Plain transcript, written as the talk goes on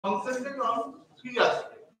concentrate on three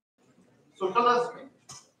aspects. Social aspect.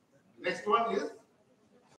 Next one is,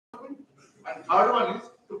 and third one is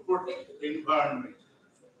to protect the environment.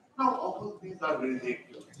 Now all these are very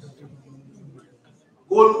active.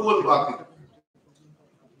 गोल बातें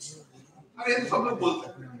अरे सब लोग बोलते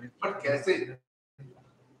हैं पर कैसे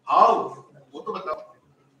हाउ वो तो बताओ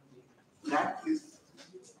that is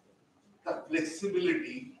the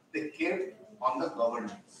flexibility they kept on the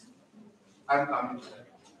governance. I am coming to that.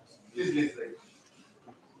 Please listen.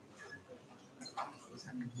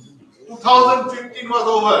 2015 was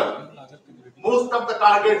over. Most of the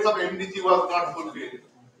targets of MDG was not fulfilled.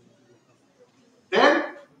 Then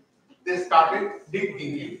they started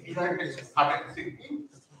thinking, in fact, they started thinking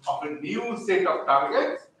of a new set of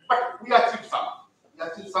targets, but we achieved some. We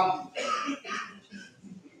achieved something.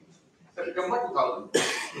 September 2000.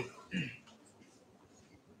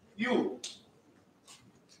 You,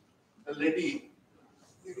 the lady,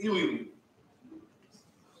 you.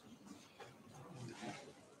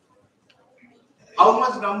 How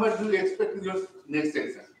much number do you expect in your next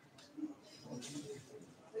exam?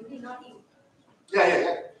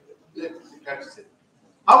 Yeah. That's it.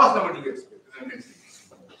 How much number do you expect in the next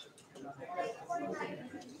exam?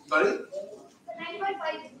 Sorry?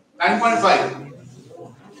 9.5.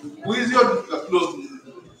 Who is your close,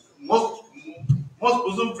 most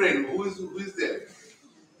bosom friend? Who is there?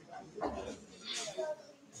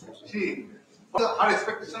 She. What was her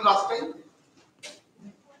expectation last time?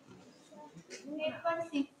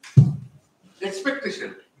 8.6.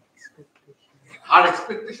 Expectation. Her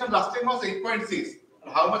expectation last time was 8.6.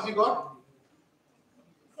 How much you got?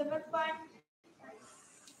 7.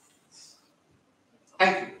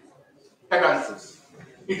 Thank you. That answers.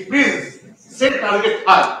 It means set target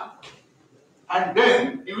high, and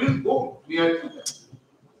then you will go near to that.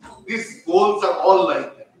 These goals are all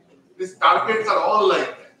like that. These targets are all like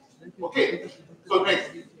that. Okay. So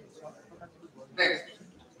next.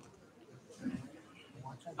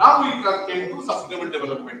 Now we came to sustainable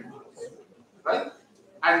development goals, right?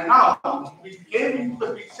 And now we came into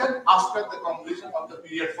the picture after the completion of the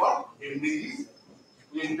period for MDGs.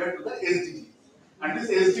 We entered to the SDGs, and this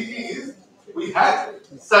SDG is we had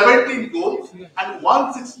 17 goals and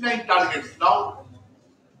 169 targets. Now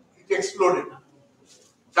it exploded.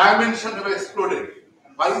 Dimension have exploded.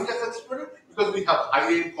 Why it has exploded? Because we have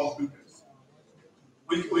high-end computers.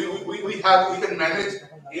 We can manage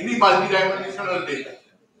any multi-dimensional data.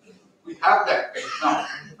 We have that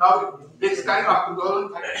now next time after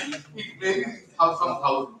 2030, it may have some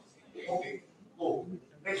thousands. Okay. Go.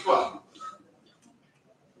 Next one.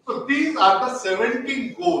 So these are the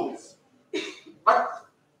 17 goals. But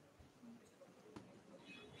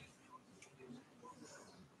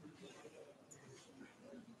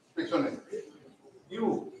which one is it?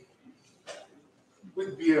 You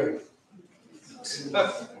with beard.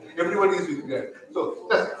 Everybody is with beard. So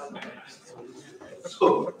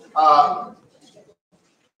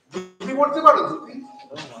dhoti পড়তে পারো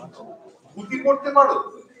ধুতি পড়তে পারো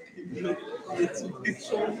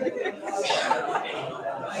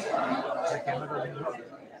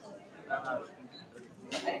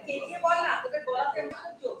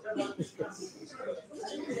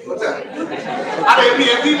আরে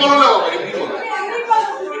এমনি বলো না বাবা এমনি বলো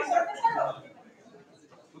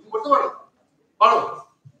ধুতি পড়তে পারো পারো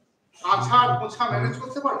কাঁচা আর পোছা ম্যানেজ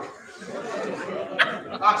করতে পারো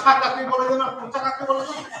কাঁচা কাকে বলে না পোছা কাকে বলে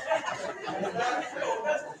না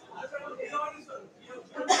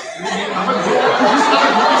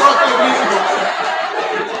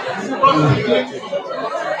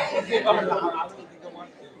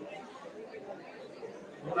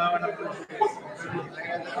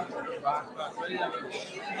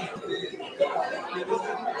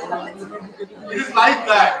It is like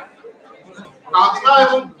that. কাঁচা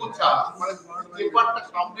এবং পোছা মানে যে পার্টটা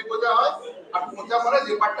সামনে গোজা হয় আর পোছা মানে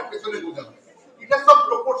যে পার্টটা পেছনে গোজা হয় এটা সব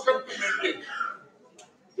proportion to maintain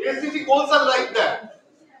SDG goals are like that.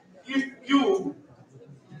 If you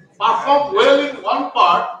perform well in one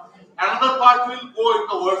part, another part will go in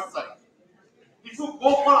the worst side. If you go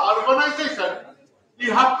for urbanization,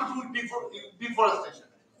 you have to do deforestation.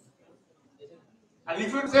 And if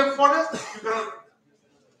you save forest, you cannot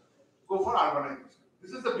go for urbanization.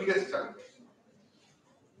 This is the biggest challenge.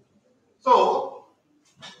 So,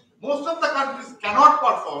 most of the countries cannot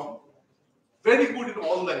perform very good in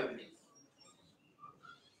all the areas.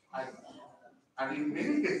 And in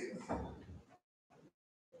many cases,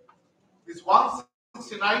 these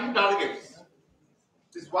 169 targets,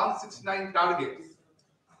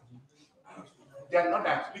 they are not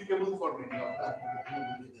applicable for many of the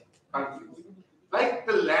countries. Like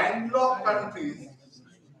the landlocked countries,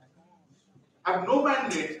 have no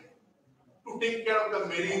mandate to take care of the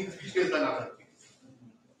marine fishes and other things.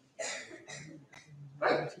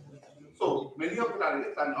 Right? So many of the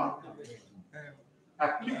targets are not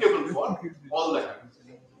applicable for all the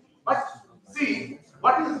countries. But see,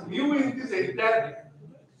 what is new in this entire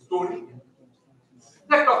story?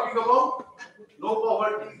 They're talking about no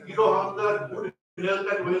poverty, zero hunger, good health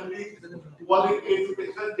and well-being, quality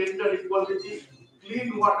education, gender equality, clean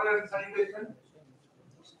water and sanitation,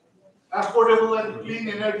 affordable and clean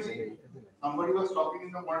energy. Somebody was talking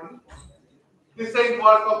in the morning. This is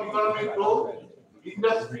work of economic growth,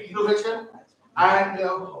 industry innovation, and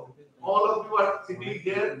all of you are sitting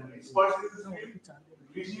here, experts in this field,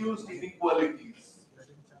 reduced inequalities.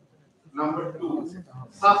 Number two,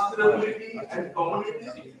 sustainability and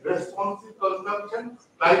community responsive consumption,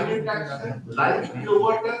 climate action, life below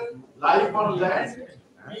water, life on land,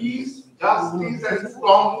 peace, justice, and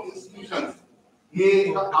strong institutions.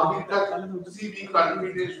 ये अभी तक CB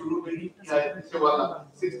country ने शुरू नहीं किया है पीछे वाला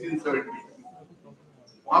 1670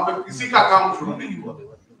 वहां पे किसी का काम शुरू नहीं हुआ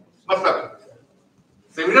मतलब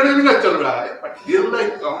सेमिनार में भी चल रहा है बट रियल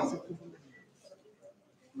लाइफ काम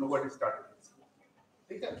nobody started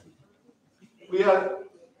ठीक है we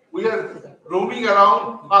are roaming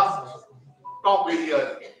around past top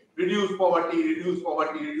areas. Reduce poverty, reduce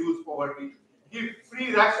poverty, reduce poverty. Give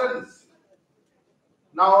free rations.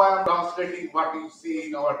 Now I am translating what you see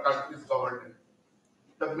in our country's government.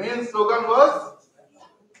 The main slogan was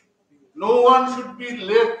no one should be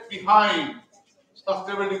left behind.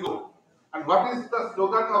 Sustainability goal. And what is the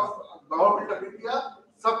slogan of government of India?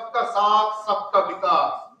 Sabka saath, sabka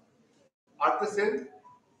vikas. Are the same?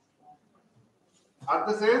 Are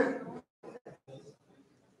the same?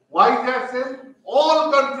 Why they are same?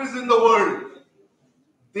 All countries in the world,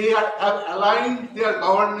 they have aligned their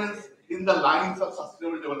governance in the lines of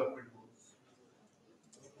sustainable development goals.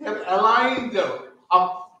 They have aligned their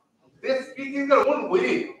up. They speak in their own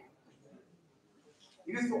way.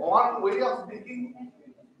 It is one way of speaking,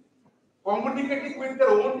 communicating with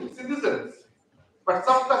their own citizens. But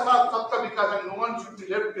sabka saath, sabka vikas, and no one should be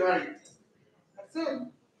left behind. That's it.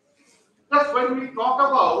 That's when we talk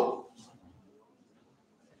about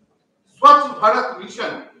Swachh Bharat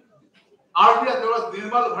Mission. Earlier there was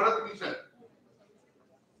Nirmal Bharat Mission.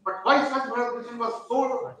 But why Swachh Bharat Mission was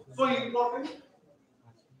so important?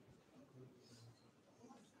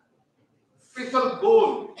 Special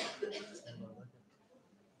goal.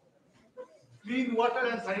 Clean water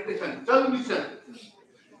and sanitation. Jal Mission.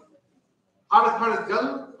 Har Ghar Jal,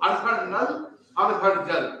 Har Ghar Nal, Har Ghar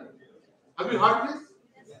Jal. Have you heard this?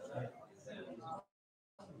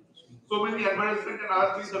 So many advertisements and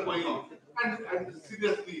other things are going on. And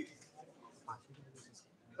seriously,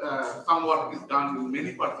 some work is done in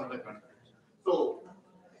many parts of the country. So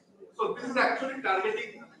this is actually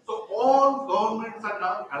targeting. So all governments are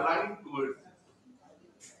now aligned towards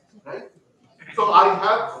this, right? So I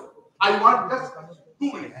want just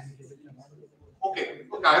 2 minutes. Okay,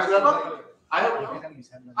 I have enough.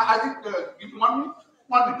 I think give me 1 minute,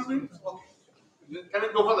 1 minute, 2 minutes. Okay, can I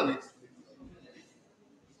go for the next?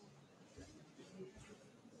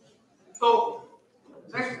 So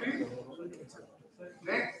next please.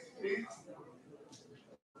 Next please.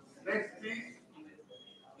 Next please.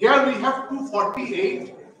 Here we have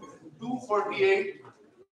 248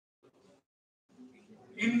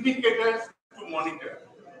 indicators to monitor.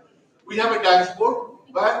 We have a dashboard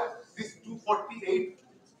where these 248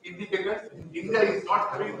 indicators, India is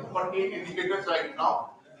not having 248 indicators right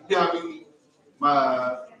now. India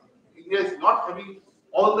is not having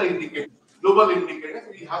all the indicators, global indicators.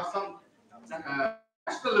 We have some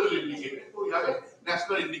national level indicators. So we have a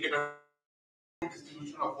national indicator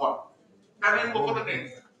distribution of what? Can I go for the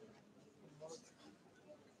next?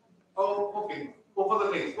 Oh, okay. Go for the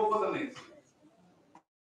next. Go for the next.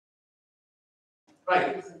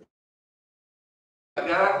 Right.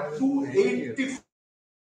 There are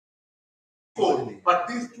 284, but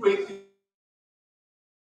these 284,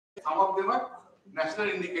 some of them are national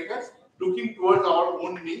indicators looking towards our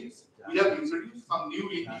own needs. We have introduced some new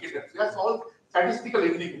indicators. They are all statistical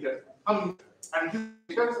indicators. And these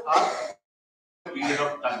indicators are a period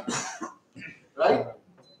of time. Right?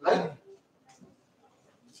 Right?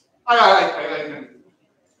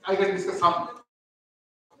 I can discuss some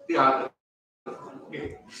the other.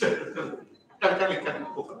 Okay. Can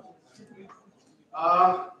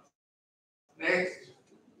next.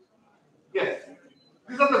 Yes.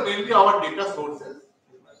 These are the mainly our data sources.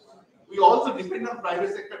 We also depend on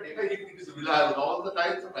private sector data if it is reliable. All the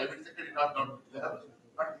times the private sector data are not reliable.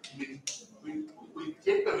 But we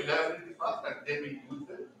check the reliability first and then we use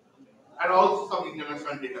it. And also some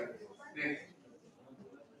international data. Next.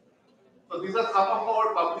 So these are some of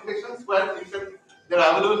our publications where they're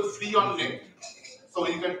available free on net. So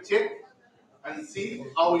you can check and see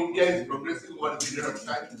how India is progressing over a period of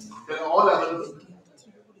time. They're all available.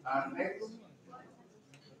 And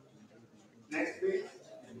next please.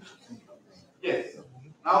 Yes.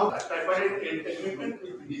 Now tripartite agreement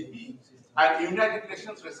with BP and United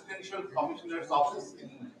Nations Residential Commissioner's Office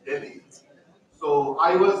in Delhi. So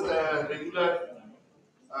I was a regular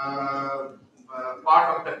part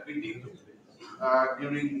of that meeting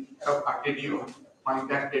during my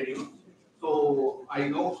that tenure. So I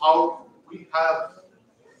know how we have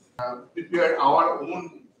prepared our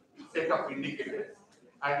own set of indicators.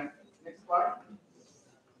 And next part.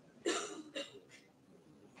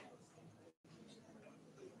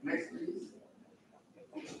 Next please.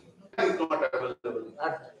 Is not available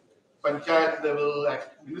at panchayat level, at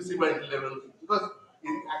municipality level, because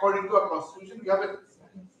according to our constitution, we have a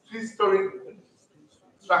three-story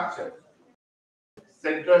structure: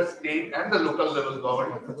 central, state, and the local level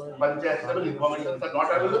government. Panchayat level informations are not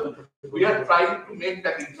available. We are trying to make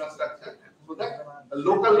that infrastructure so that the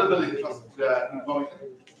local level information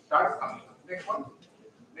starts coming. Next one.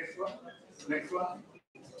 Next one. Next one.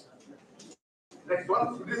 Next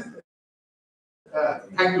one. So this.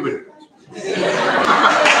 Thank you very much.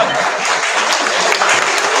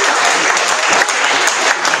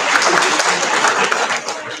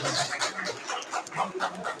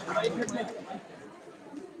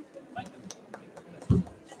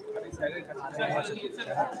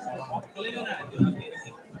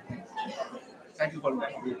 Thank you for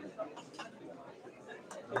that.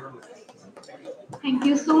 Thank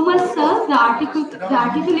you so much, sir. The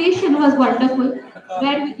articulation was wonderful,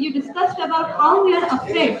 where you discussed about how we are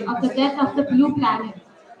afraid of the death of the blue planet,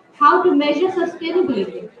 how to measure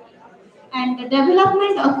sustainability, and the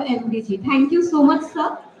development of MDG. Thank you so much,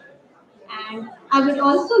 sir. And I would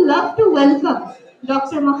also love to welcome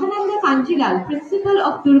Dr. Mahananda Kanjilal, Principal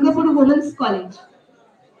of Durgapur Women's College.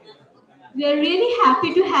 We are really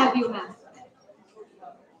happy to have you, ma'am.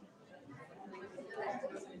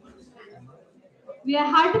 We are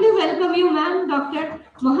heartily welcome you, ma'am, Dr.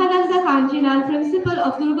 Mahananda Kanjilal, Principal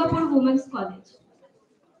of Durgapur Women's College.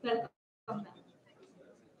 Welcome, ma'am.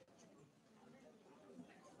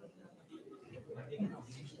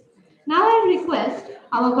 Now I request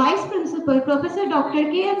our Vice Principal, Professor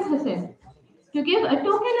Dr. K.M. Hussain, to give a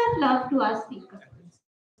token of love to our speaker.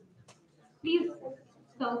 Please,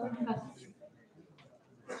 sir.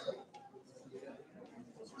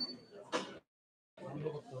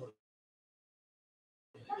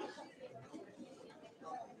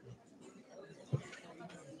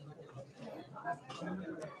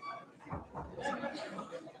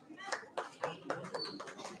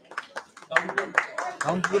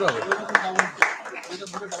 Count পুরো হবে এটা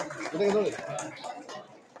কেন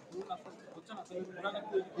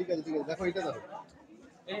ঠিক আছে দেখো এটা দাও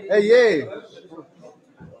এই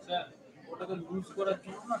স্যার ওটাকে লুজ করার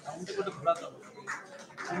জন্য না কাউন্টে করে ঘোরাতে হবে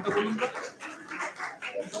কোনটা বলুন তো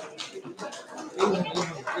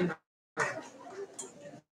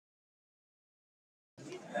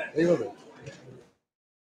এইভাবে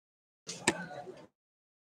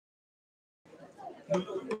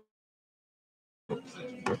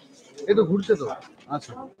এই তো ঘুরছে তো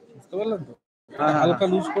আচ্ছা বুঝতে পারলেন তো হালকা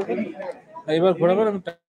লুজ করবেন এবার ঘোরাবেন আমি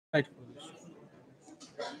টাইট করে দিচ্ছি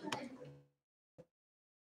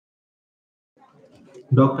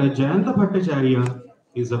Dr. Jayanta Bhattacharya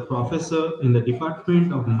is a professor in the Department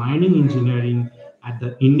of Mining Engineering at the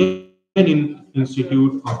Indian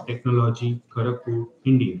Institute of Technology, Kharagpur,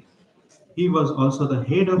 India. He was also the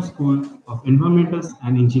head of School of Environmental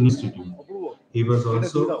and Engineering Institute. He was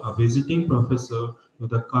also a visiting professor to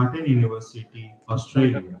the Carleton University,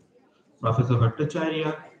 Australia. Professor Bhattacharya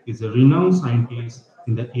is a renowned scientist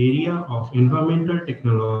in the area of environmental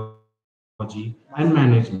technology and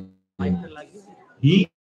management. He is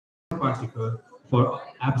a particle for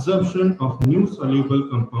absorption of new soluble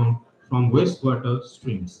compound from wastewater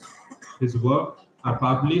streams. His work are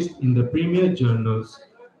published in the premier journals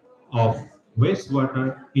of wastewater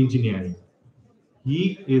engineering. He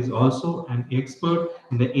is also an expert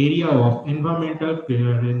in the area of environmental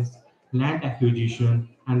clearance, land acquisition,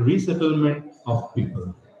 and resettlement of people.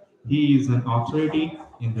 He is an authority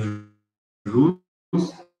in the rules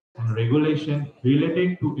and regulation related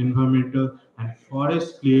to environmental and forest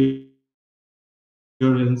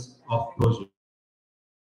clearance of projects.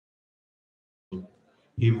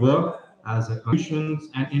 He worked as a commissions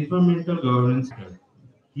and environmental governance.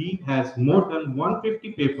 He has more than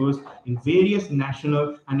 150 papers in various national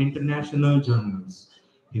and international journals.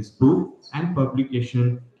 His book and publication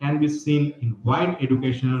can be seen in wide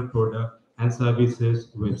educational product and services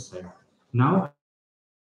website. Now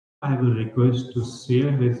I will request to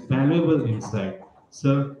share his valuable insight.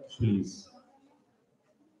 Sir, please.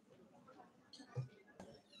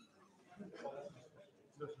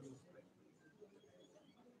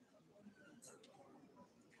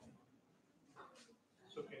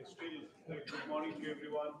 Okay, still good morning to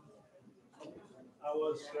everyone. I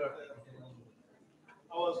was uh,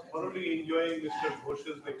 I was thoroughly enjoying Mr.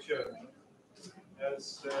 Ghosh's lecture.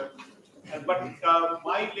 As but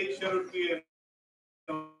my lecture would be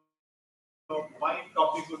my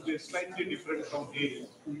topic would be slightly different from his.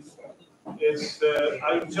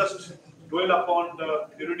 I will just dwell upon the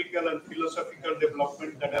theoretical and philosophical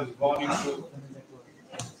development that has gone into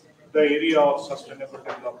the area of sustainable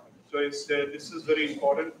development. So this is very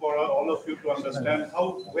important for all of you to understand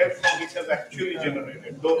how where from it has actually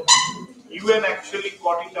generated. Though UN actually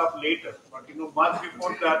caught it up later, but much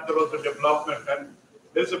before that there was a development, and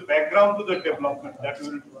there's a background to the development that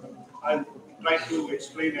I'll try to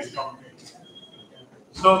explain and convey.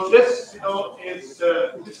 So this, this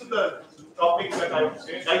is the topic that I would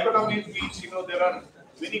say. Dichotomy means there are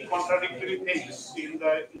many contradictory things in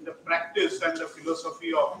the practice and the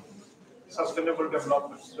philosophy of sustainable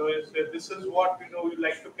development. So this is what we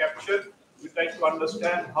like to capture. We try to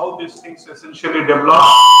understand how these things essentially develop,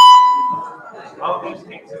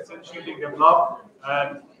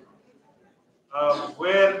 and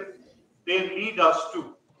where they lead us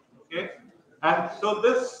to. Okay, and so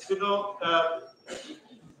this, in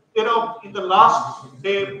the last,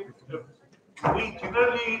 say, we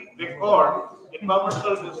generally record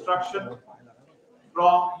environmental destruction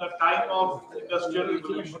from the time of industrial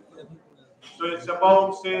revolution. So it's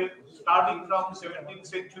about, say, starting from 17th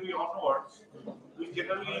century onwards, we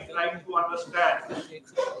generally try to understand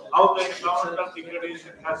how the environmental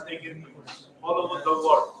degradation has taken place all over the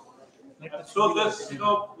world. And so this,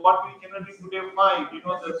 what we generally today find,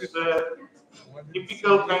 this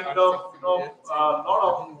typical kind of, lot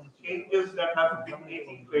of changes that have been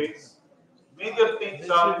taking place. Major things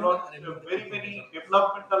are, very many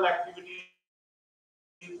developmental activities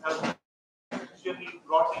have essentially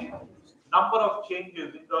brought in number of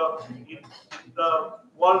changes in the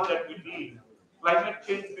world that we live. Climate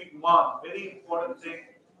change being one very important thing.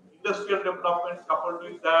 Industrial development coupled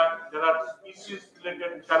with that, there are species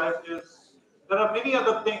related challenges. There are many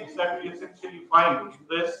other things that we essentially find in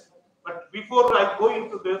this. But before I go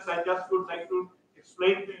into this, I just would like to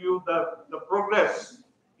explain to you the progress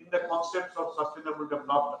in the concepts of sustainable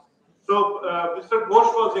development. So, Mr.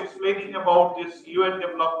 Ghosh was explaining about this UN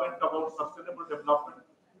development, about sustainable development.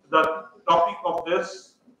 The topic of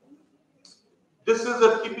this is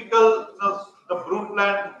a typical, the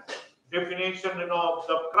Brundtland definition,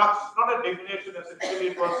 the crux, not a definition, essentially,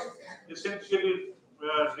 it was essentially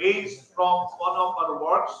raised from one of our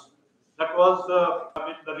works. That was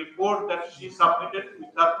the report that she submitted with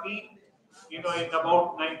her team. In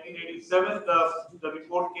about 1987, the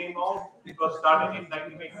report came out. It was started in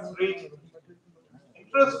 1983.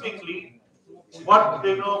 Interestingly, what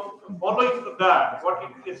following to that, what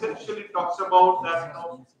it essentially talks about that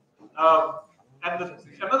and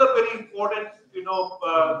another very important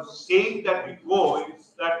saying that we go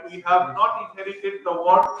is that we have not inherited the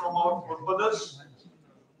world from our forefathers,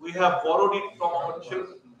 we have borrowed it from our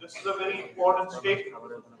children. This is a very important statement.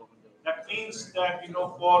 That means that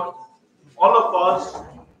for all of us,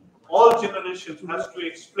 all generations has to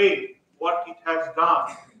explain what it has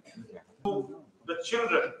done to the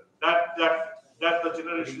children that the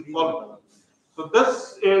generation follows. So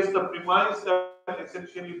this is the premise that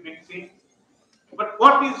essentially brings in. But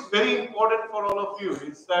what is very important for all of you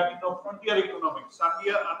is that frontier economics, and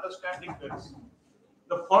we are understanding this.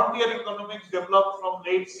 The frontier economics developed from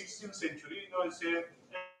late 16th century. It's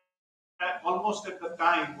almost at the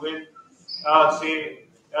time when,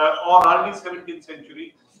 or early 17th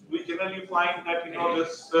century, we generally find that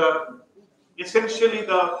this essentially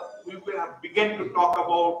we have begun to talk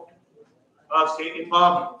about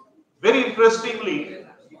environment. Very interestingly,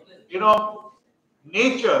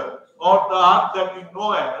 nature or the art that we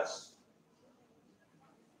know as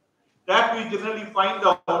that, we generally find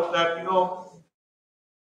out that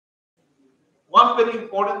one very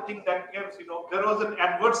important thing that comes, there was an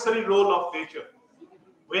adversary role of nature.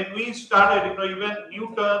 When we started, even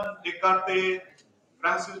Newton, Descartes,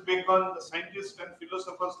 Francis Bacon, the scientists and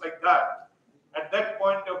philosophers like that, at that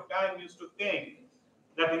point of time used to think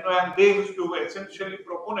that, and they used to essentially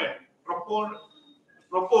propose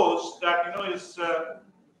that, is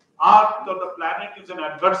Earth or the planet is an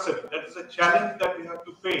adversary. That is a challenge that we have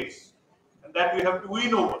to face and that we have to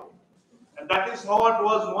win over. And that is how it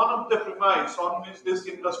was one of the premise on which this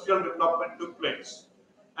industrial development took place.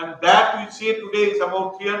 and that we say today is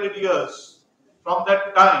about 300 years from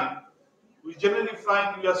that time. We generally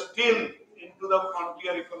find we are still into the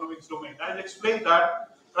frontier economics domain. I'll explain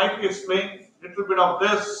that, try to explain a little bit of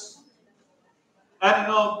this. And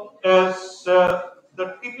as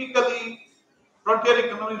the typically frontier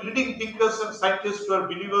economics, leading thinkers and scientists were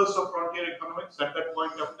believers of frontier economics at that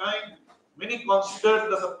point of time. Many considered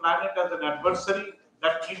the planet as an adversary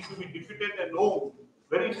that needs to be defeated and known.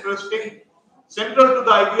 Very interesting. Central to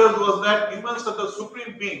the ideas was that humans are the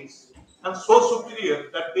supreme beings and so superior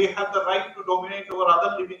that they have the right to dominate over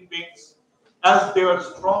other living beings as they are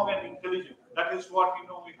strong and intelligent. That is what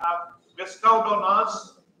we have bestowed on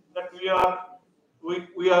us, that we are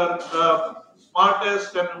the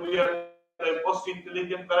smartest and we are the most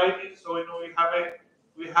intelligent variety. So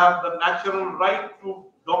we have the natural right to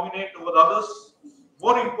dominate over others.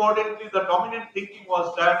 More importantly, the dominant thinking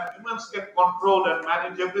was that humans can control and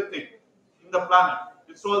manage everything in the planet.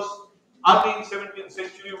 This was early in 17th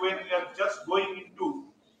century when we are just going into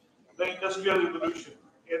the industrial revolution.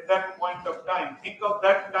 At that point of time, think of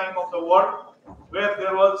that time of the world where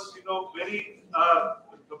there was very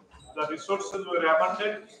the resources were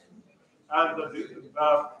abundant and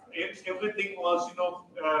everything was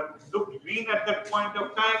looked green at that point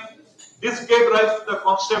of time. This gave rise to the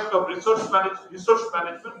concept of resource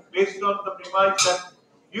management based on the premise that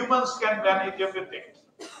humans can manage everything.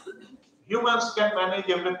 Humans can manage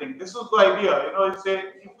everything. This is the idea. It's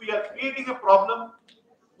if we are creating a problem,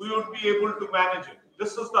 we would be able to manage it.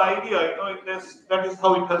 This is the idea. That is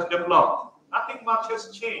how it has developed. Nothing much has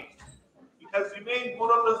changed. It has remained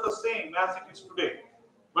more or less the same as it is today.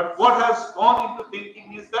 But what has gone into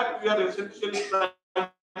thinking is that we are essentially trying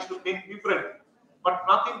to think different. But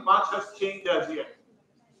nothing much has changed as yet.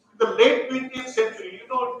 In the late 20th century,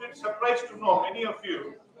 it's surprised to know, many of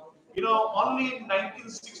you, only in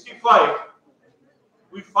 1965,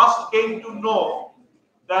 we first came to know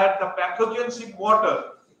that the pathogens in water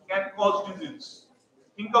can cause disease.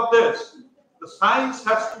 Think of this. The science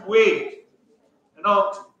has to wait.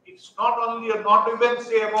 It's not only not even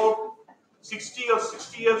say about 60 or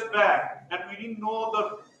 60 years back that we didn't know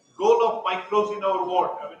the role of microbes in our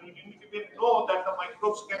water. We didn't even know that the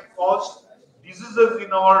microbes can cause diseases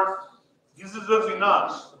in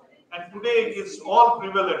us. And today it is all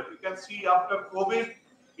prevalent. You can see after COVID,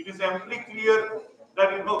 it is amply clear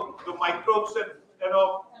that the microbes and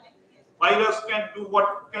virus can do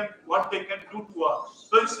what they can do to us.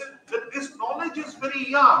 So it's that this knowledge is very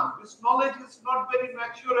young. This knowledge is not very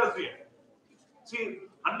mature as yet. See,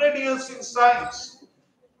 100 years in science,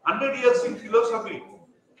 100 years in philosophy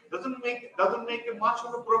doesn't make a much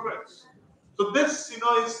of a progress. So this,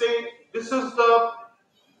 this is the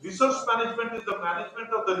resource management is the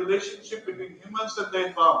management of the relationship between humans and the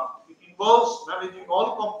environment. It involves managing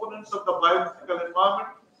all components of the biophysical environment,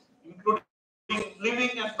 including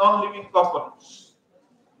living and non-living components.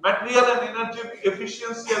 Material and energy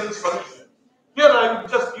efficiency as a solution. Here I will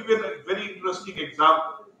just give you a very interesting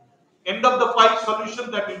example. End of the pipe solution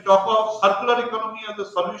that we talk of, circular economy as a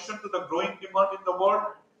solution to the growing demand in the world.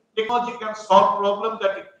 Technology can solve problems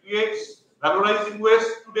that it creates. Valorizing waste,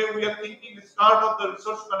 today we are thinking is part of the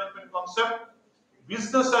resource management concept.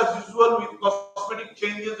 Business as usual with cosmetic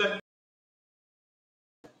changes, and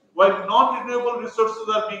while non-renewable resources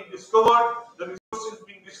are being discovered, the resources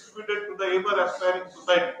being distributed to the ever-aspiring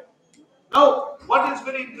society. Now, what is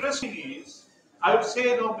very interesting is, I would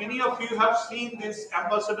say, many of you have seen these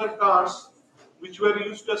ambassador cars, which were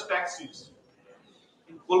used as taxis.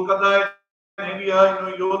 In Kolkata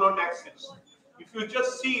area, YOLO taxis. If you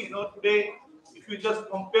just see, today, if you just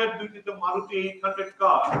compare with the Maruti 800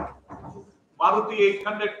 car, Maruti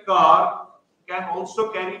 800 car can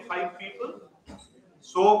also carry 5 people.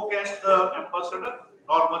 So can the ambassador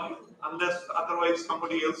normally, unless otherwise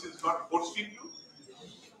somebody else is not forced into.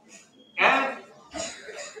 And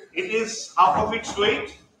it is half of its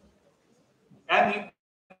weight, and it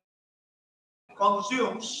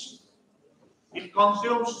consumes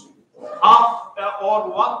half or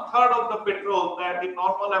 1/3 of the petrol that the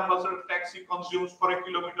normal ambassador taxi consumes for a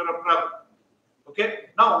kilometer of travel. Okay.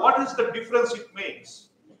 Now, what is the difference it makes?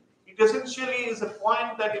 It essentially is a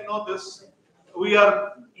point that this we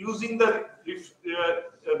are using the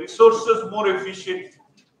resources more efficiently.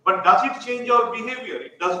 But does it change our behavior?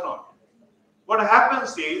 It does not. What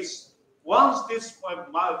happens is, once this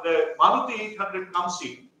the Maruti 800 comes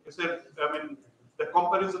in, the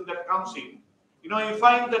comparison that comes in, you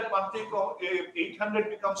find that Maruti 800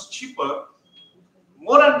 becomes cheaper.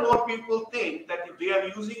 More and more people think that they are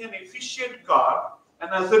using an efficient car,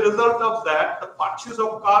 and as a result of that, the purchase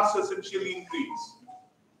of cars essentially increase.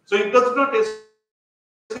 So it does not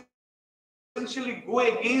essentially go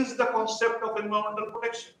against the concept of environmental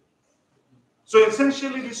protection. So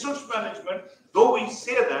essentially resource management, though we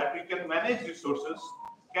say that we can manage resources,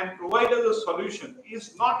 can provide us a solution,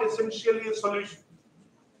 is not essentially a solution.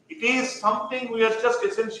 It is something we are just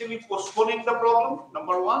essentially postponing the problem,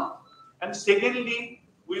 number one. And secondly,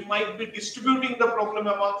 we might be distributing the problem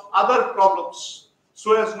among other problems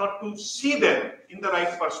so as not to see them in the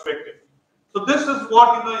right perspective. So this is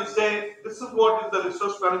what this is what is the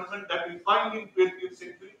resource management that we find in 20th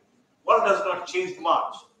century. World has not changed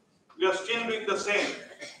much. We are still doing the same.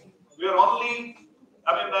 We are only,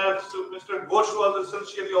 as Mr. Ghosh was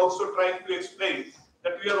essentially also trying to explain,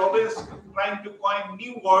 that we are always trying to coin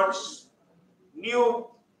new words, new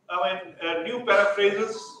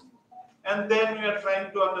paraphrases, and then we are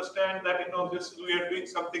trying to understand that this we are doing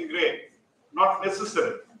something great, not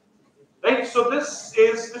necessary, right? So this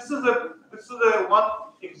is a one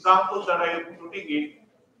example that I am putting in.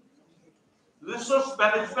 Resource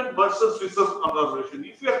management versus resource conservation.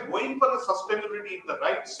 If you are going for the sustainability in the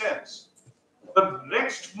right sense, the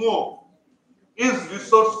next move is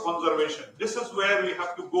resource conservation. This is where we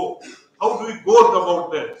have to go. How do we go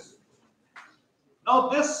about this? Now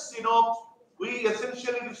this, we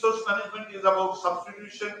essentially resource management is about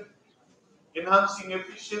substitution, enhancing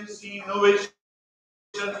efficiency, innovation,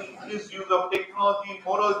 increased use of technology,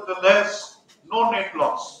 more or less, no net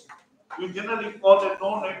loss. We generally call it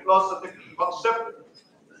no net loss as a key concept.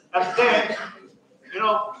 And then,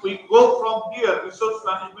 we go from here, resource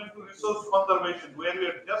management to resource conservation, where we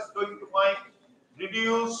are just going to find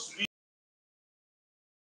reduce,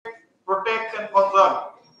 protect, and conserve.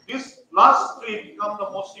 These last three become the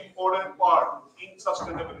most important part in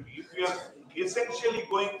sustainability. If we are essentially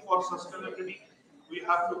going for sustainability, we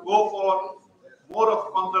have to go for more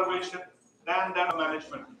of conservation than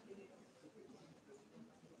management.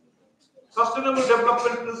 Sustainable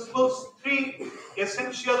development principles, three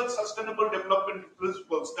essential sustainable development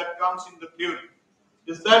principles that comes in the theory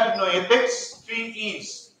is that ethics, three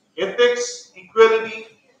E's: ethics, equality,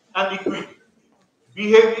 and equity.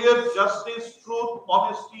 Behavior, justice, truth,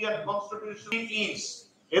 honesty, and constitution. Three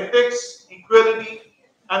E's: ethics, equality,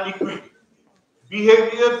 and equity.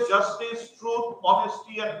 Behavior, justice, truth,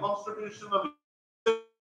 honesty, and constitutional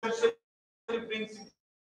brings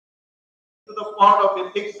to the part of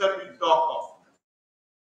ethics that we talk of.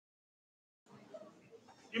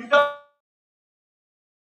 In terms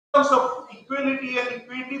of equality and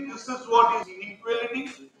equity, this is what is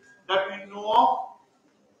inequality that we know of.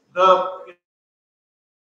 The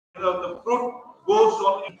fruit goes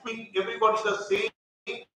on equipping everybody the same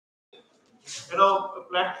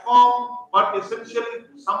platform, but essentially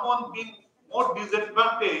someone being more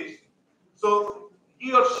disadvantaged, so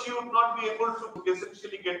he or she would not be able to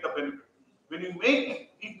essentially get the benefit. When you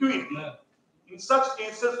make equity, in such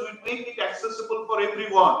cases we make it accessible for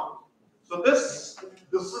everyone. So this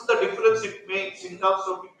is the difference it makes in terms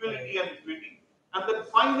of equality and equity. And then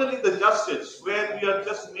finally the justice, where we are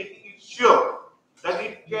just making it sure that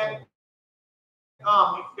it can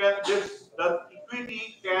come, the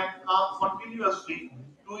equity can come continuously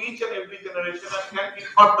to each and every generation and can be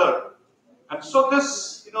furthered. And so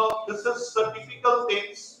this, this is the typical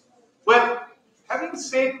things. Well, having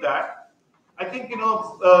said that, I think,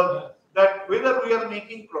 that whether we are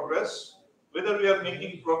making progress, in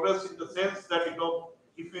the sense that,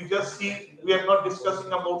 if you just see, we are not discussing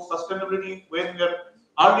about sustainability when we are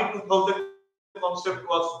early 2000 concept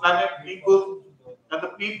was planet, people, and the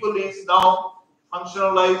people is now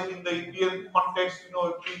functionalized in the Indian context,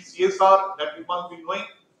 CSR, that you must be knowing,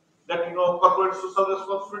 that, corporate social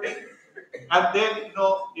responsibility. And then,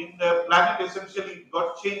 in the planet essentially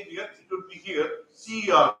got changed here, it would be here,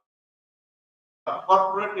 CER,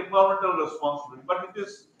 corporate environmental responsibility. But it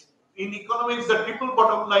is, in economics, the triple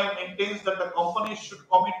bottom line maintains that the companies should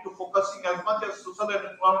commit to focusing as much as social and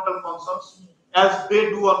environmental concerns as they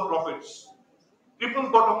do on profits. Triple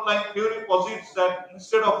bottom line theory posits that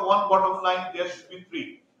instead of one bottom line, there should be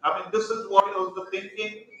three. This is what was the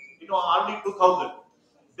thinking, early 2000.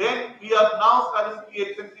 Then we are now currently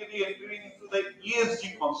essentially entering into the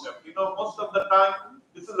ESG concept. Most of the time,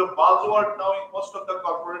 this is a buzzword now in most of the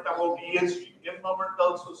corporate about ESG,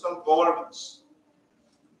 environmental social governance.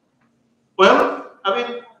 Well,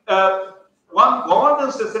 one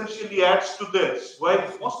governance essentially adds to this. While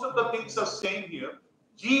most of the things are same here,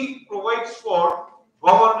 G provides for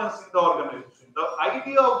governance in the organization. The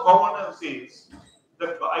idea of governance is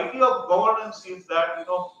that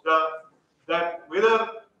that whether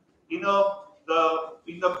in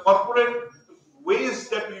the corporate ways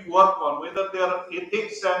that we work on, whether there are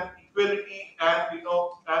ethics and equality and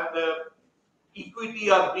and the equity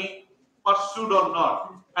are being pursued or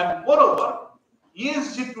not. And moreover,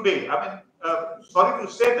 ESG today, I mean, sorry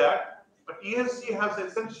to say that, but ESG has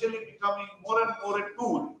essentially becoming more and more a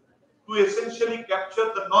tool to essentially capture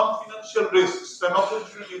the non-financial risks and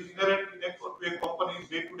opportunities inherent in a company's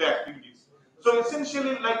day-to-day activities. So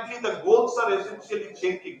essentially, likely the goals are essentially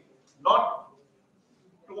changing, not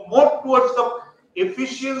more towards the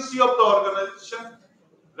efficiency of the organization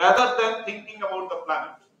rather than thinking about the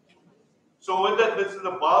planet. So whether this is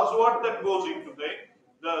a buzzword that goes into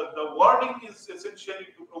the wording is essentially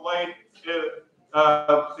to provide,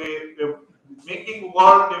 making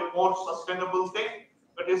world a more sustainable thing,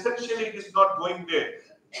 but essentially it is not going there.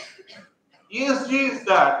 ESG is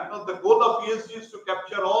that, the goal of ESG is to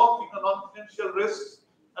capture all non-financial risks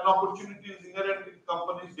and opportunities inherent in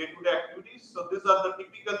companies' day-to-day activities. So these are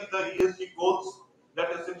typically the ESG goals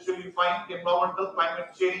that essentially find environmental,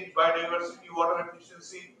 climate change, biodiversity, water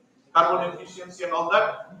efficiency, carbon efficiency, and all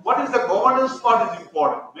that. What is the governance part is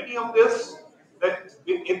important. Many of this, that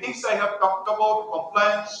in ethics I have talked about,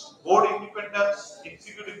 compliance, board independence,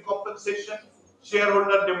 executive compensation,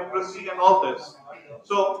 shareholder democracy, and all this.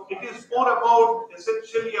 So it is more about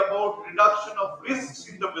essentially about reduction of risks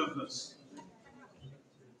in the business.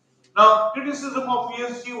 Now, criticism of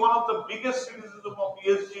ESG, one of the biggest criticism of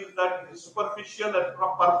ESG is that it is superficial and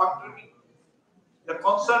perfunctory. The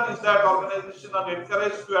concern is that organizations are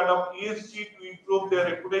encouraged to adopt ESG to improve their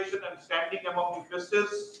reputation and standing among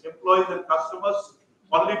investors, employees, and customers,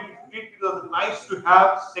 only to treat it as nice to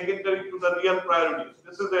have, secondary to the real priorities.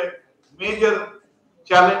 This is a major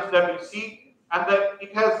challenge that we see, and that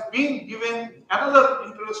it has been given another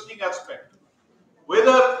interesting aspect.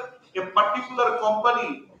 Whether a particular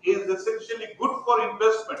company is essentially good for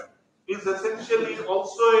investment is essentially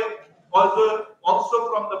also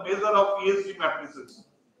from the measure of ESG matrices.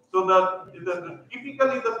 So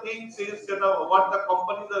typically the things is what the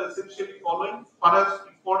companies are essentially following, perhaps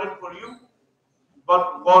important for you,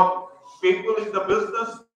 but for people in the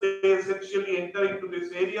business, they essentially enter into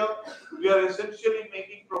this area. We are essentially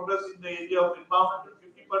making progress in the area of environmental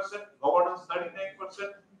 50%, governance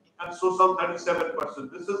 39%, and social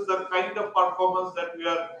 37%. This is the kind of performance that we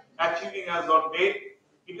are achieving as on date.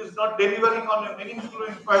 It is not delivering on a meaningful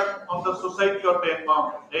impact on the society or the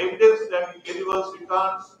environment. The evidence that it delivers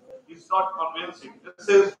returns is not convincing. This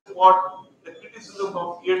is what the criticism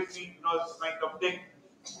of ESG is kind of thing.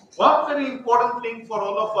 One very important thing for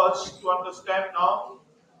all of us to understand now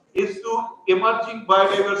is to emerging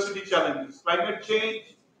biodiversity challenges, climate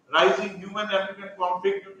change, rising human-African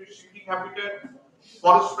conflict due to shifting habitat,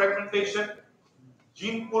 forest fragmentation,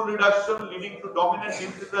 gene pool reduction leading to dominant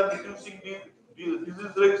diseases and reducing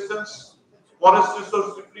disease resistance, forest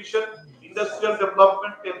resource depletion, industrial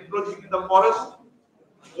development encroaching in the forest,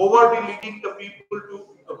 poverty leading the people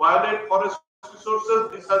to violate forest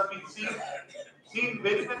resources. This has been seen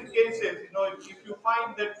very many cases. If you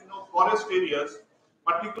find that forest areas,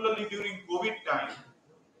 particularly during COVID time,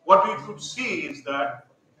 what we could see is that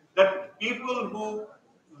people who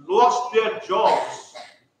lost their jobs,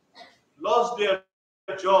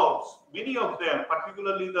 many of them,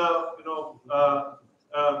 particularly the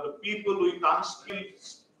people with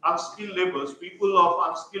unskilled laborers, people of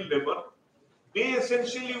unskilled labor, they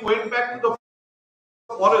essentially went back to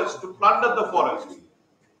the forest to plunder the forest.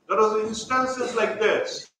 There was instances like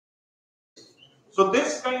this. So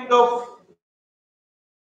this kind of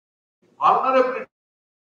vulnerabilities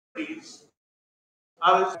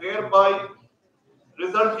are thereby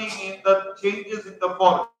resulting in the changes in the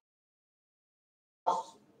forest.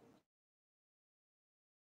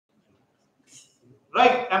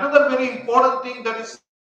 Right. Another very important thing that is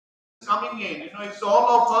coming in, is all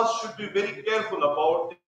of us should be very careful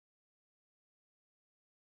about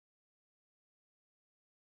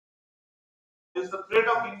is the threat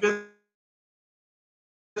of invasive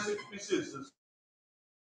species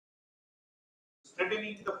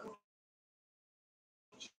threatening the food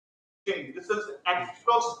chain. This is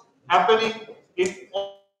across happening in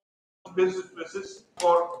all invasive species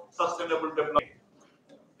for sustainable development.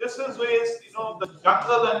 This is where the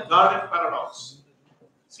jungle and garden paradox.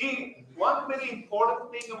 See, one very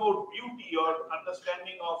important thing about beauty or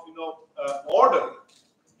understanding of order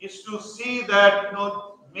is to see that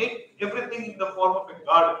make everything in the form of a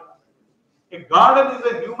garden. A garden is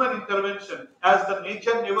a human intervention, as the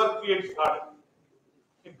nature never creates garden.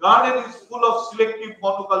 A garden is full of selective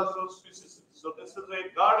monocultural species. So this is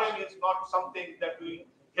a garden is not something that we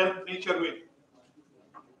help nature with.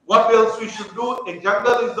 What else we should do? A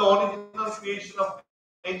jungle is the original creation of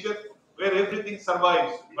nature where everything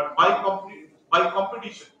survives, but by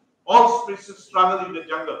competition, all species struggle in the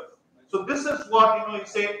jungle. So this is what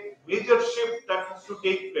it's a major shift that needs to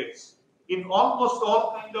take place. in almost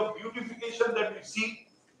all kind of beautification that we see,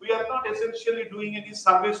 we are not essentially doing any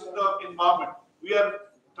service to the environment. We are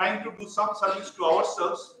trying to do some service to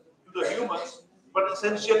ourselves, to the humans, but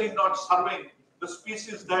essentially not serving the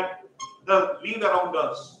species that live around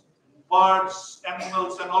us, birds,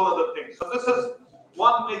 animals, and all other things. So this is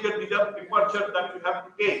one major departure that we have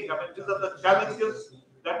to take. I mean, these are the challenges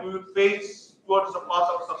that we will face towards the path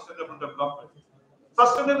of sustainable development.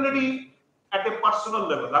 Sustainability at a personal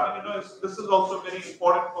level. I mean, this is also very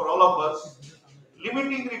important for all of us.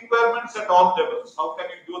 Limiting requirements at all levels. How can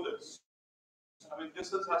you do this? I mean, has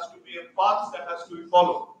to be a path that has to be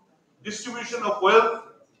followed. Distribution of wealth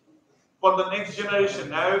for the next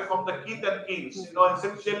generation, away from the kith and kings.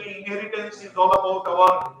 Essentially, inheritance is all about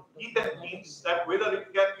our kith and kings. That whether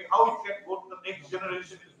it can be, how it can go to the next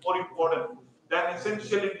generation is more important than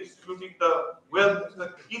essentially distributing the wealth to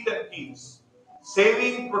the kith and kings.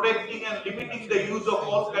 Saving, protecting, and limiting the use of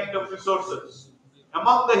all kinds of resources.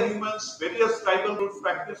 Among the humans, various tribal groups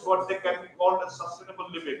practice what they can be called as sustainable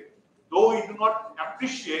living. Though we do not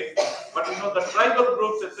appreciate, but the tribal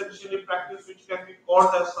groups essentially practice which can be called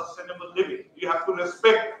as sustainable living. You have to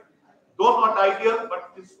respect, though not ideal,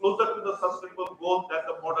 but it is closer to the sustainable goal than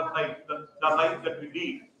the modern life, the life that we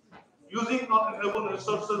lead. Using non-renewable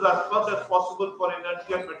resources as much as possible for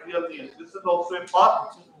energy and material needs. This is also a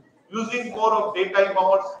path. Using more of daytime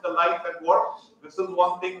hours in the life and work. This is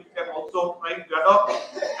one thing we can also try to adopt.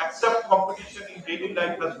 Accept competition in daily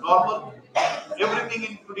life as normal. Everything,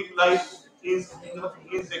 including life, is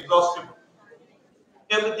exhaustible.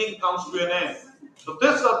 Everything comes to an end. So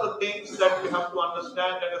these are the things that we have to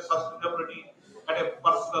understand at a sustainability at a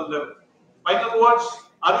personal level. In other words,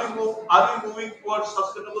 are we moving towards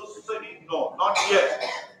sustainable society? No, not yet.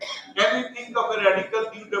 Can we think of a radical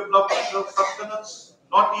new development of sustenance?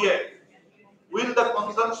 Not yet. Will the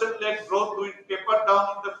consumption-led growth will taper down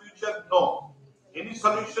in the future? No. Any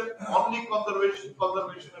solution? Only conservation,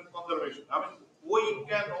 conservation, and conservation. I mean, we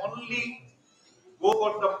can only go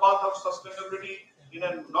for the path of sustainability in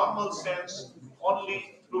a normal sense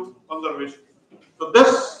only through conservation. So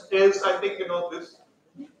this is, I think, this.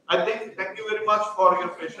 I think, thank you very much for your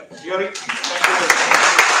patient hearing. Thank you very much.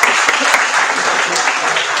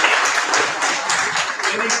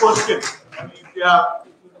 Any questions? I mean, if you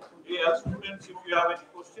have, students, if you have any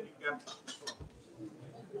question, you can.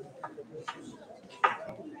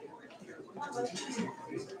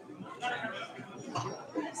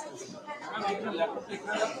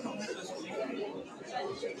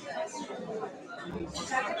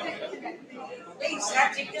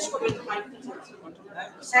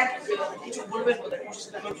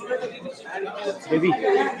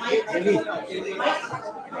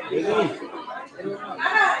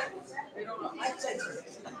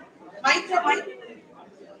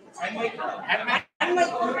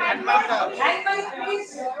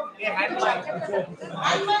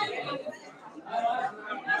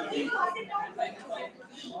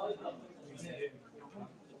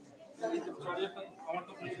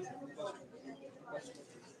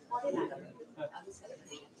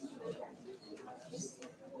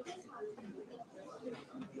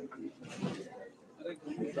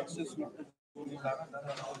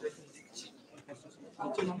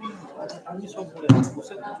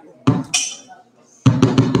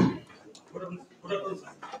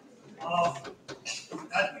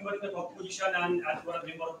 As you were in the top position and as you are a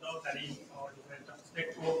member of the planning or different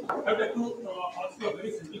aspect, so I would like to ask you a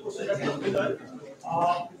very simple question that in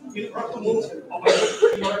order to move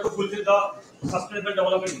in order to fulfill the sustainable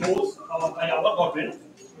development goals by our government,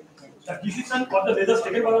 the decision or the measures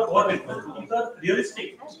taken by our government is either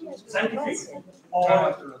realistic, scientific,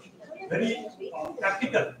 or very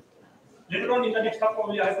practical. Later on in the next talk,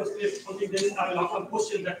 probably I have to say something. Then I will ask some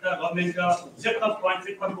questions that the government set some points,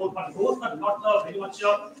 set some goals, but those are not very much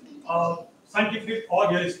scientific or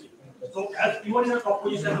realistic. So, as you are in a top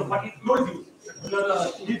position, what is your view?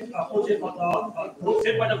 These approaches or the goals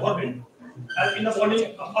set by the government. As in the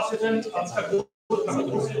morning, first session, Mr.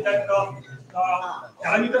 Durgapur said that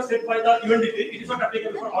parameters set by the UNDP, it is not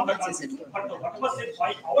applicable for all the countries. But whatever set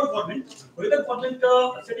by our government, whether government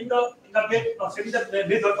setting the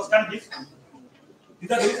measure for standards,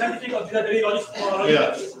 these are very scientific or these are very logical.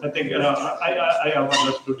 Yeah, I think I have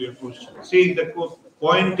understood your question. See, the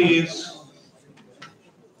point is,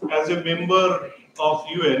 as a member of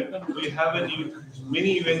UN, we have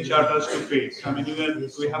many UN charters to face. I mean,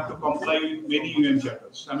 we have to comply with many UN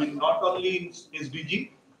charters. I mean, not only in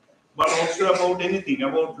SDG, but also about anything,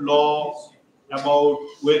 about law, about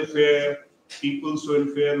welfare, people's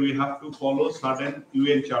welfare. We have to follow certain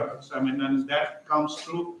UN charters. I mean, and that comes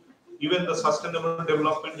through even the sustainable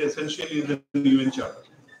development essentially is a UN charter.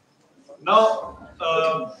 Now,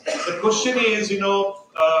 the question is,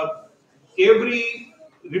 every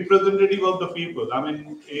representative of the people, I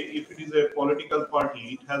mean, if it is a political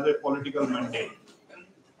party, it has a political mandate.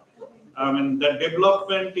 I mean, the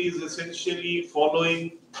development is essentially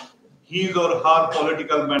following his or her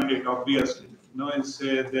political mandate, obviously.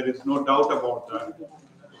 There is no doubt about that.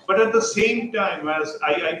 But at the same time, as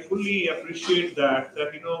I fully appreciate that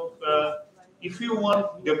if you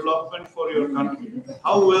want development for your country,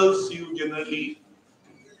 how else you generally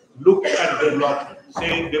look at development?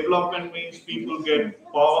 Say development means people get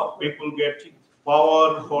power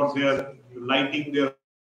for their lighting their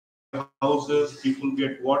houses, people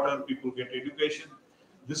get water, people get education.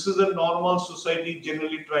 This is a normal society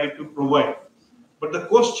generally try to provide. But the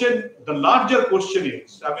larger question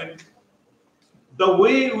is, I mean, the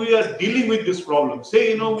way we are dealing with this problem.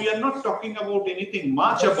 Say, we are not talking about anything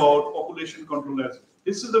much about population control as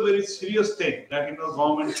this is a very serious thing that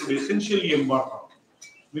government should essentially embark on.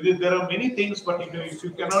 Because there are many things, but if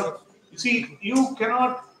you cannot, you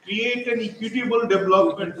cannot create an equitable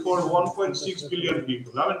development for 1.6 billion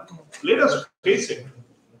people. I mean, let us face it.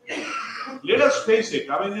 Let us face it.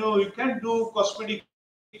 I mean, you can do cosmetic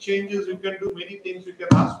changes, you can do many things, you can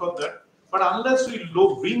ask for that. But unless we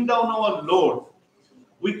bring down our load,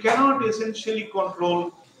 we cannot essentially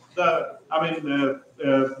control the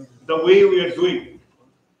way we are doing.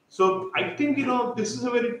 So I think this is a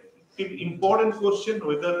very important question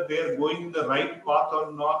whether they are going in the right path or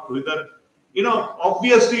not. Whether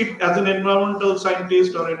obviously as an environmental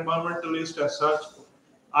scientist or environmentalist as such,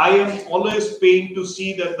 I am always pained to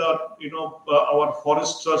see that our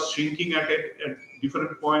forests are shrinking at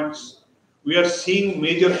different points. We are seeing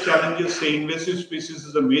major challenges. Say invasive species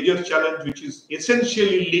is a major challenge which is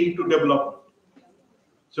essentially linked to development.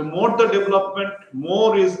 So more the development,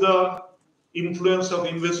 more is the influence of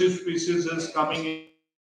invasive species is coming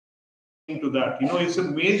into that. It's a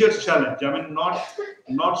major challenge. I mean,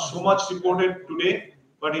 not so much reported today,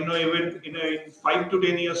 but even in 5 to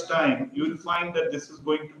 10 years' time, you will find that this is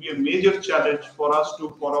going to be a major challenge for us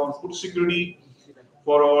for our food security,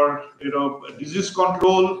 for our disease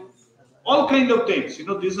control, all kind of things.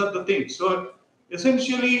 These are the things. So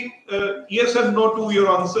essentially, yes and no to your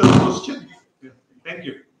answer question. Yeah. Thank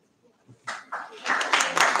you.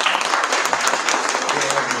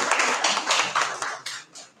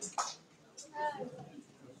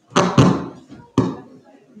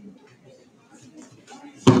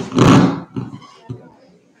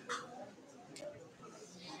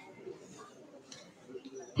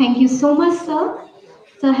 Thank you so much, sir.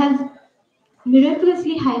 Sir has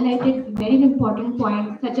miraculously highlighted very important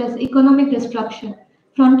points such as economic destruction,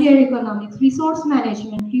 frontier economics, resource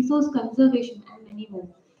management, resource conservation, and many more.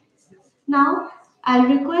 Now, I'll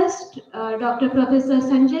request Dr. Professor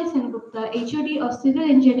Sanjay Sengupta, HOD of Civil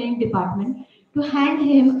Engineering Department, to hand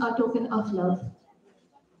him a token of love.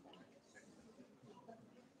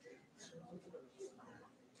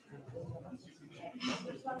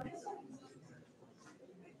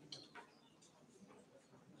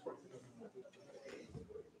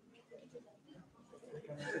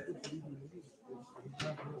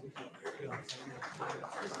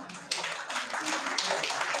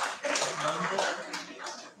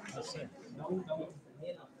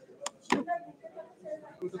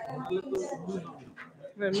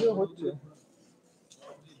 এমনিও হচ্ছে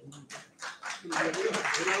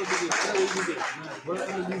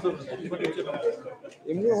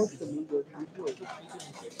এমনিও হচ্ছে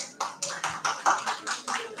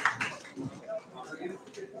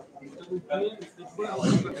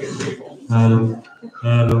Hello,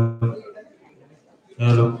 hello,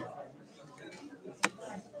 hello.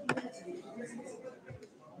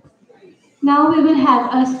 Now we will have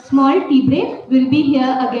a small tea break. We'll be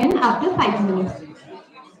here again after 5 minutes.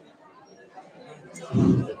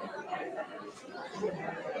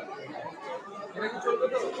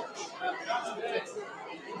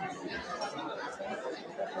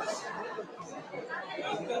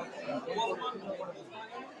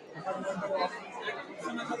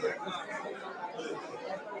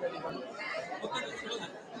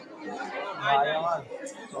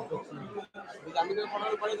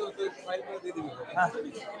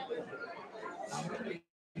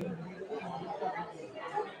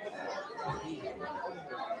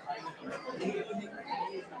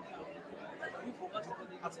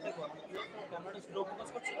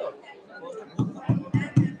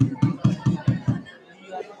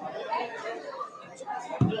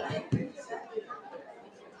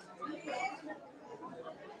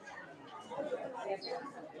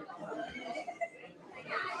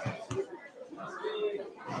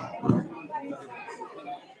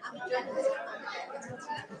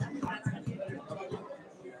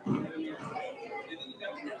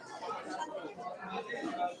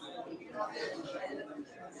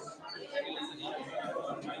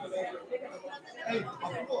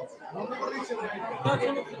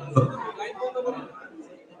 Hello,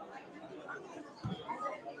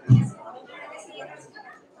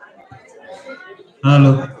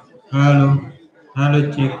 hello,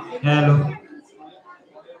 hello, check, hello,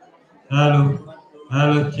 hello,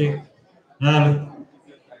 hello, check, hello,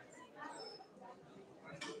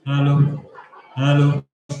 hello, hello.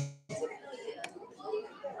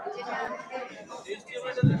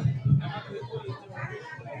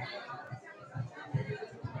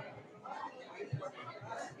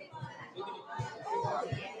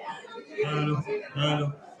 Hello,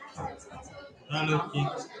 hello, hello, check,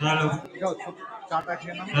 hello, যাও চাটা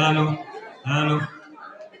খেয়ে নাও hello, hello,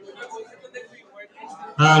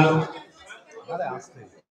 hello, আরে আসতে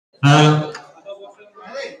hello.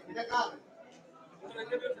 আরে এটা কার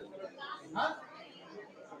হ্যাঁ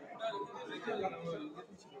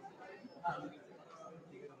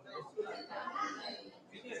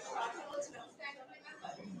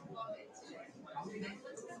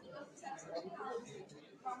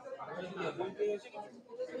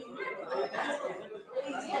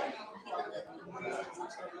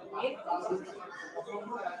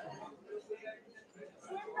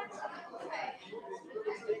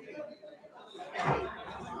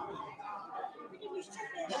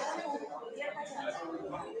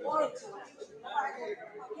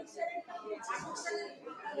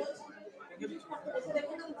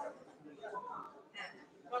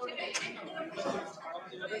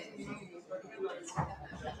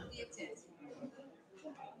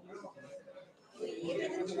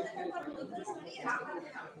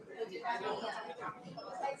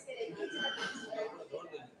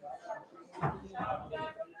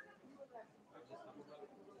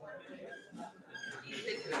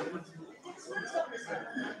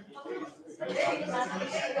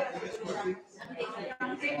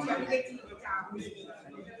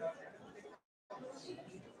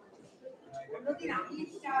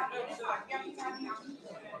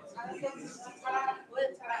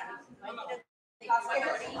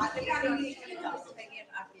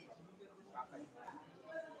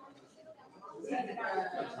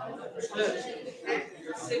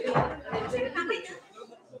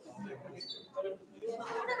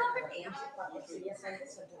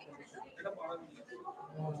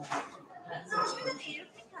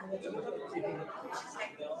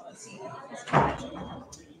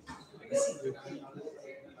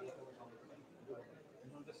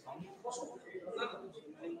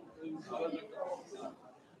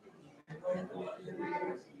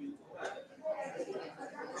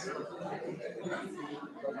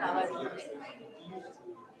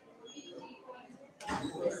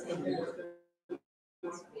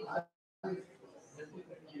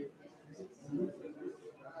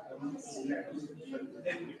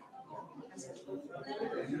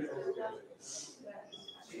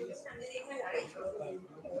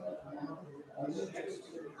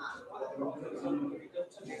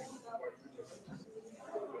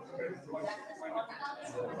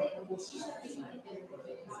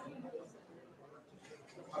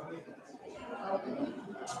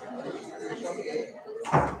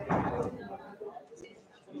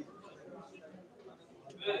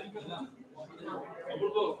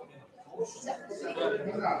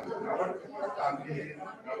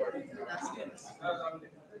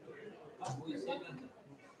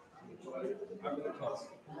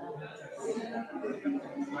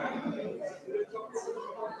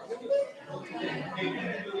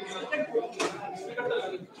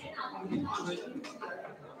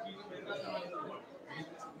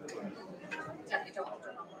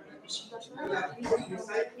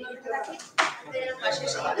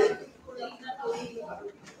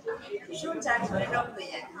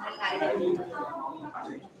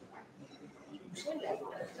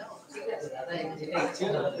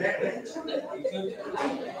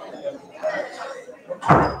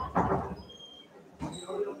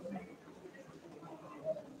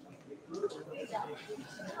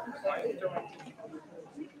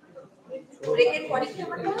ব্রেকের পরে কি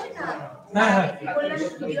আমার হবে না হ্যাঁ হ্যাঁ বললাম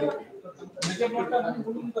ভিডিও হবে ব্রেকের নোটটা আপনি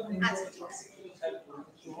বলুন আচ্ছা ঠিক আছে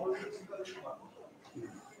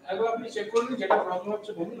একবার আপনি চেক করুন যেটা প্রবলেম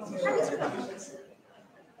হচ্ছে বলুন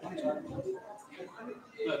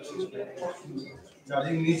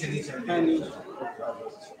চার্জিং নিচে নিচে হ্যাঁ নিয়ে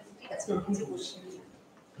ঠিক আছে নিচে বসে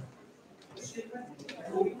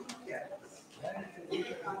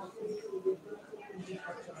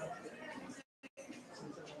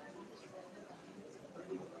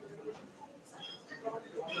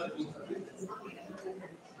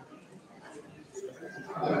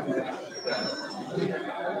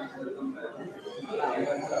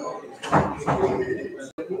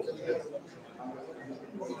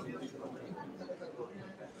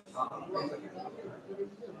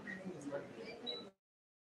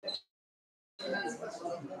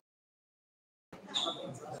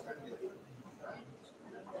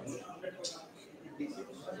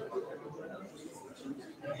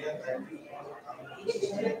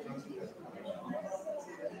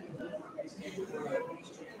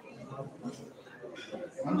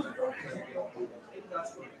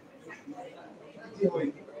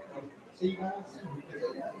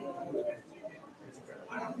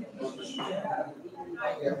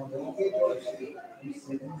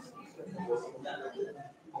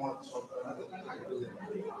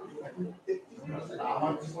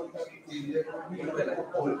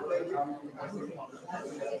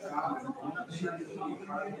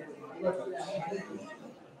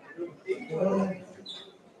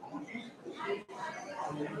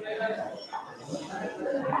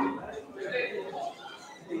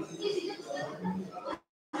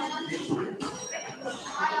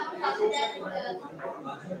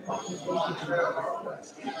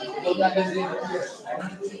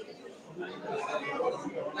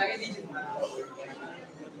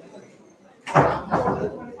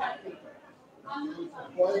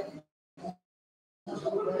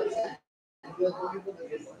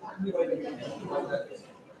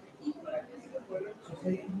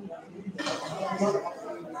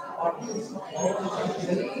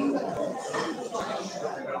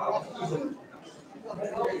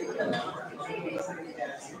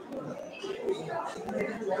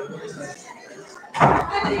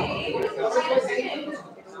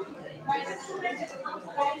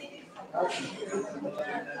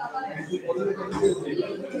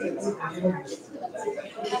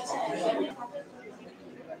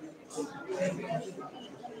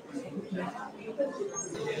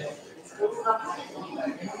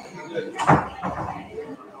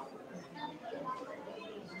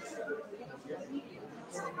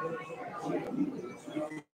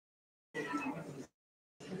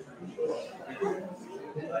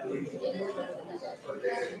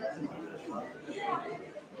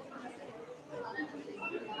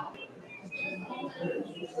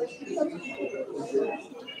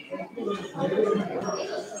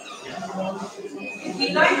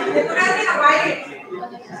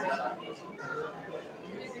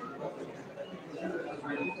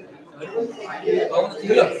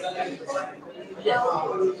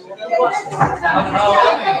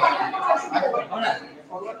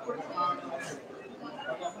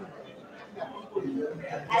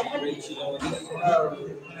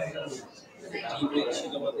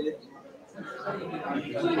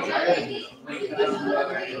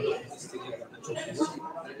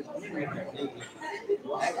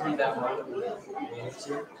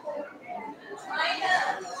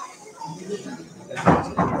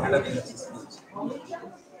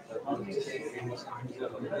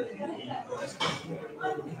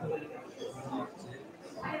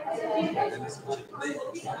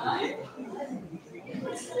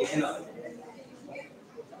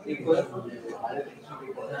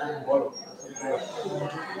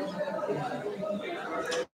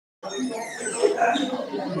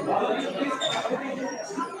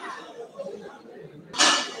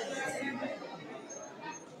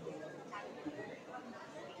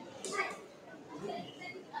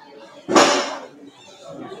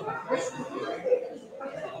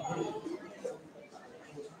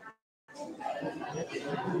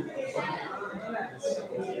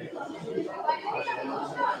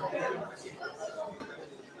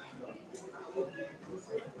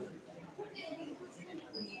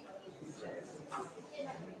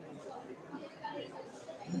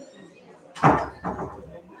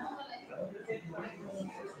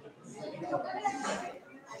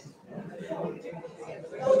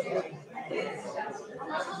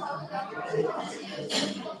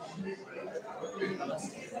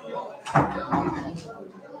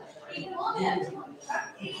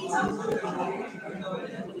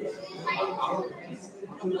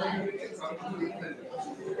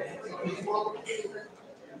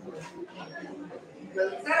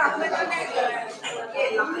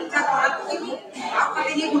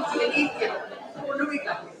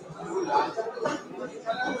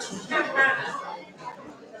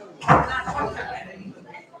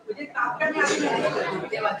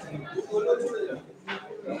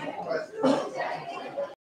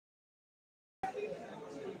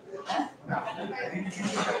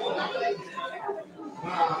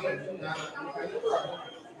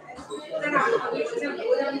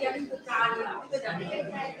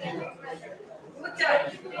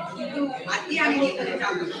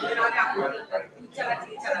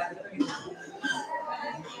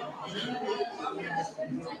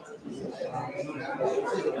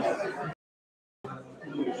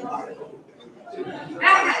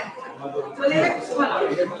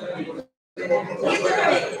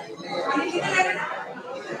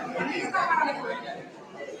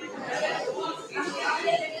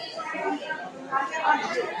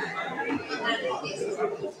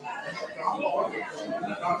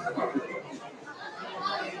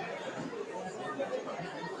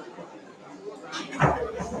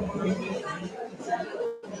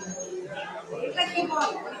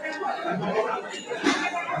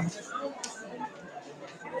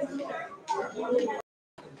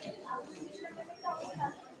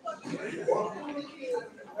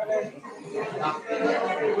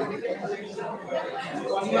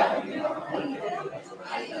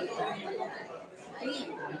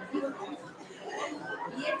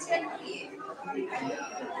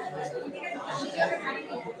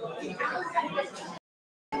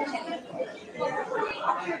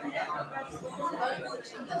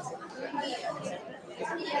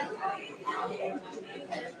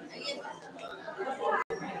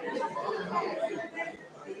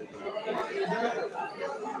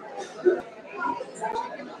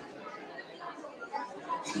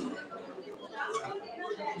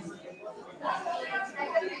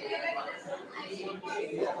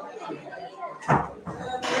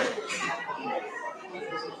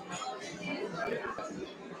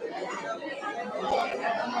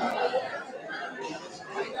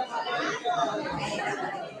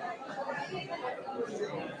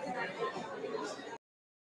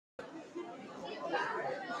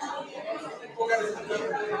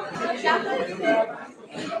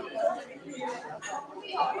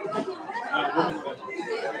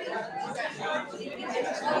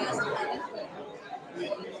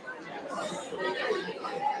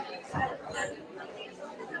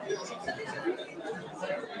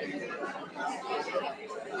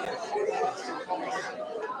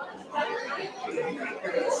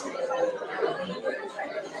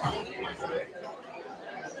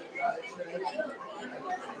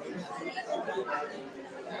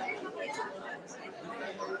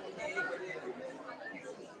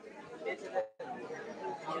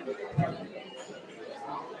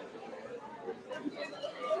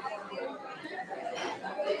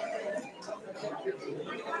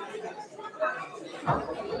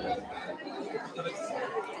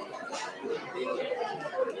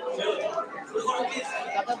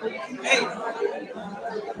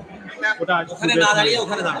ওখানে না দাঁড়িয়ে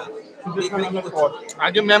ওখানে দাঁড়া।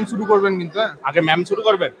 আগে ম্যাম শুরু করবেন কিন্তু হ্যাঁ? আগে ম্যাম শুরু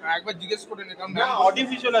করবেন? একবার জিজ্ঞেস করে নি কারণ না, অডিও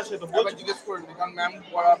ভিজুয়াল আছে তো, একবার জিজ্ঞেস করে নি কারণ ম্যাম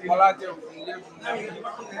বলা আছে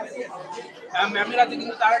হ্যাঁ ম্যামের আছে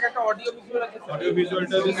কিন্তু তার আগে একটা অডিও ভিজুয়াল আছে। অডিও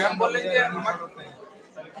ভিজুয়ালটা ম্যাম বললেন যে আমার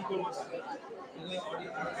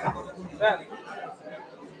sir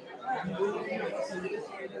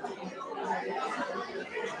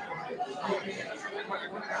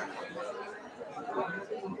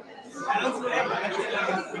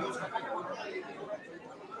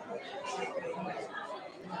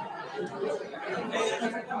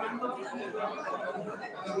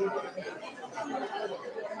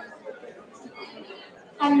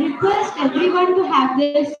I'll request everyone to have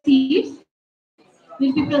their seats.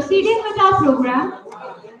 We'll be proceeding with our program.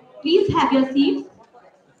 Please have your seats.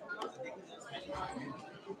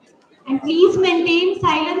 And please maintain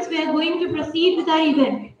silence. We are going to proceed with our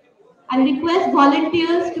event. I'll request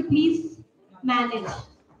volunteers to please manage.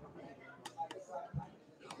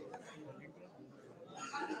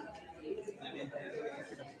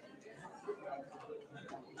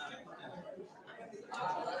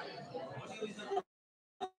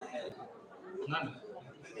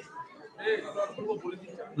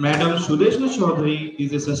 Madam Sudeshna Chaudhary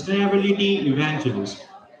is a sustainability evangelist.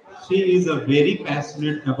 She is a very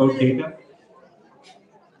passionate about data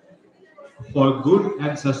for good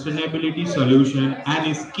and sustainability solution and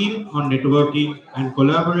is keen on networking and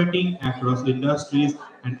collaborating across industries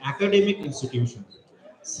and academic institutions.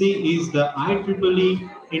 She is the IEEE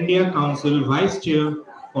India Council Vice Chair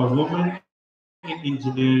for Women in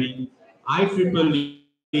Engineering,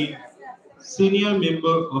 IEEE Senior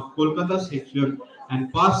Member of Kolkata Section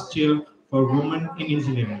and Past Chair for Women in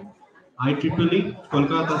Engineering, IEEE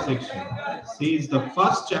Kolkata Section. She is the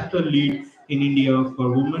first chapter lead in India for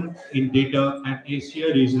Women in Data and Asia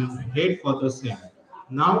region head for the same.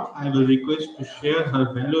 Now I will request to share her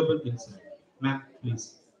valuable insight. Ma'am,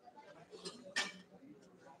 please.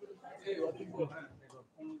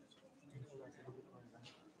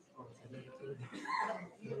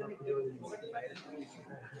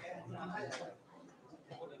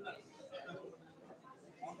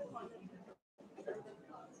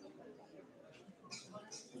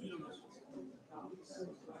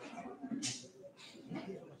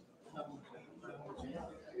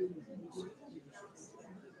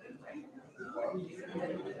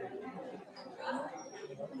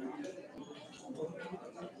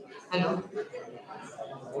 Hello.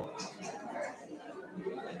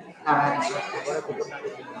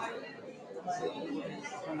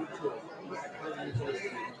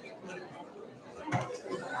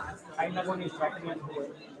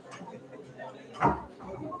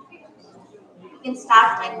 You can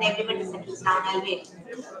start when everybody settles down. I'll wait.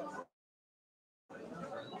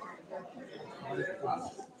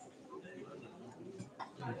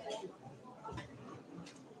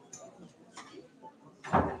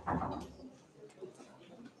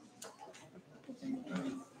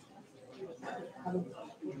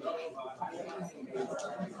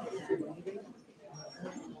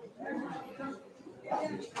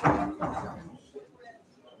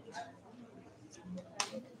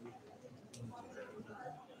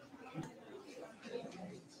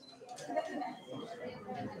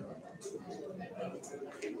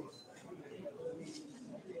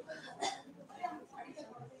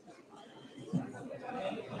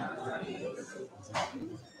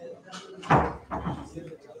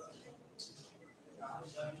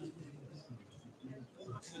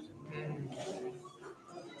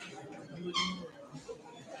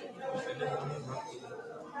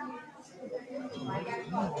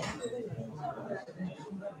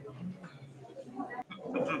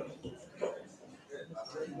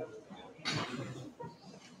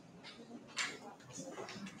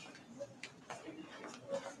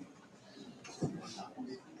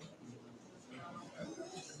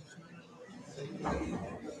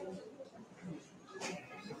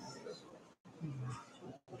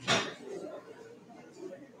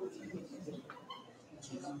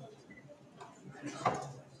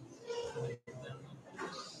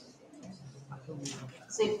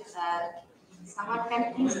 So if someone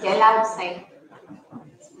can please tell outside,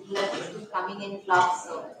 people are coming in flocks.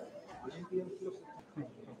 So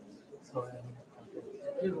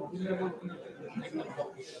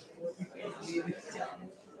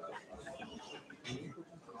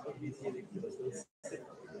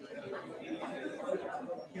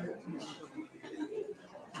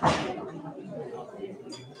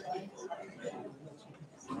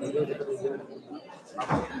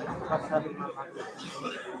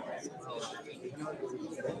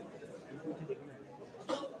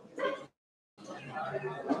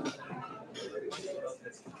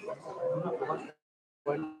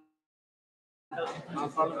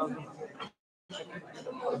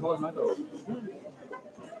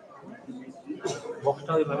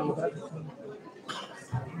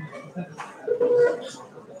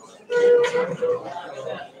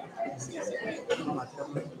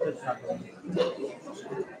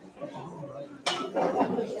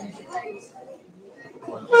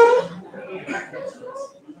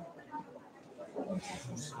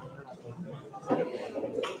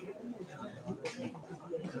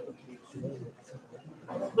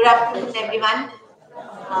good afternoon, everyone.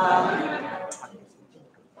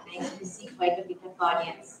 Nice to see quite a bit of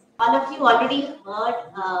audience. All of you already heard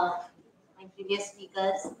my previous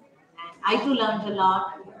speakers, and I too learned a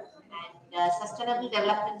lot. And sustainable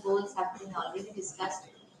development goals have been already discussed.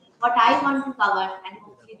 What I want to cover, and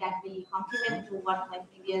hopefully that will complement to what my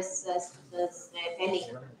previous speakers were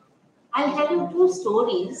telling. I'll tell you two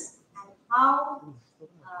stories and how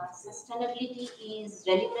sustainability is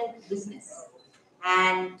relevant to business.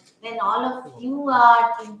 And when all of you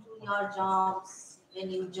are into your jobs,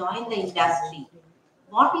 when you join the industry,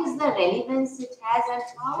 what is the relevance it has and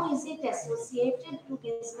how is it associated to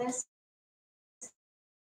business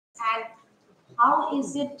and how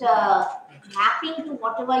is it mapping to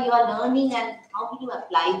whatever you are learning and how will you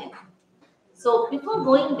apply them. So before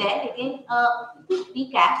going there, again, a quick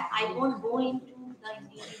recap. I won't go into the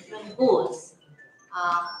individual goals.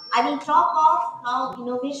 I will talk of how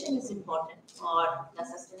innovation is important for the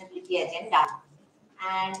sustainability agenda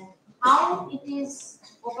and how it is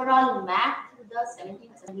overall mapped to the 17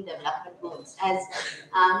 Sustainable Development Goals. As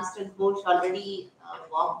Mr. Ghosh already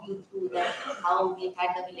walked you through that, how we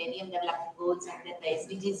had the Millennium Development Goals and then the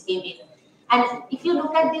SDGs came in. And if you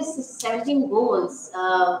look at these 17 goals,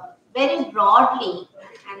 very broadly,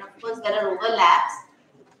 and of course there are overlaps,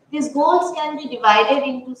 these goals can be divided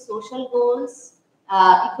into social goals,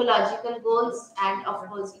 ecological goals, and of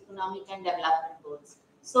course economic and development goals.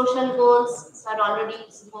 Social goals are already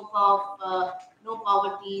spoke of no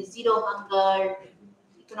poverty, zero hunger,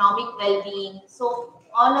 economic well-being. So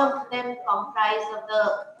all of them comprise of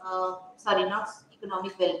the sorry, not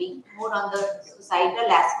economic well-being, more on the societal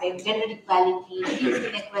aspect, gender equality, reduced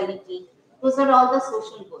inequality. Those are all the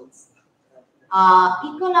social goals.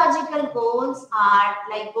 Ecological goals are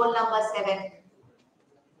like goal number 7,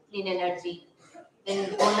 clean energy.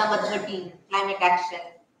 Then goal number 13, climate action.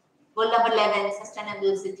 Goal number 11,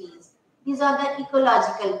 sustainable cities. These are the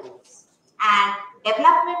ecological goals. And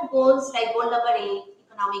development goals like goal number 8,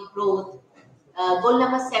 economic growth. Goal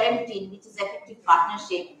number 17, which is effective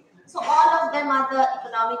partnership. So all of them are the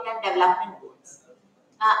economic and development goals.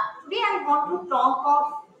 Today I want to talk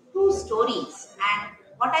of two stories, and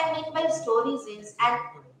what I mean by stories is, and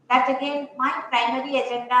that again my primary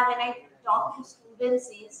agenda when I talk to students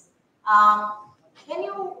is, when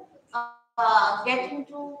you get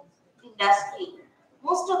into industry,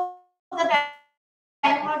 most of the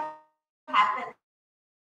time what happens,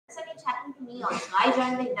 and it happened to me also. I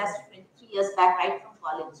joined the industry 23 years back, right from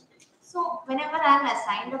college. So whenever I am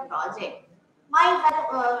assigned a project, my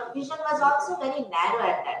vision was also very narrow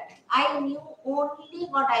at that time. I knew only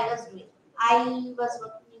what I was doing. I was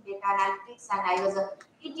working in data analytics and I was a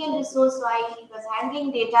ETL resource, so I was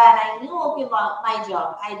handling data and I knew, okay, my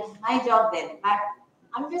job. I did my job then. But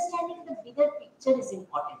understanding the bigger picture is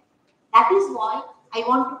important. That is why I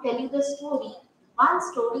want to tell you the story, one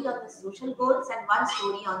story on the social goals and one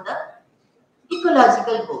story on the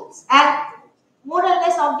ecological goals. And more or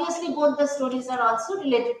less, obviously, both the stories are also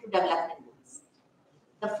related to development goals.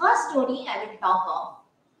 The first story I will talk of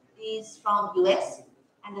is from US,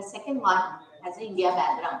 and the second one has an India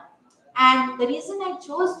background. And the reason I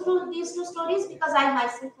chose through these two stories because I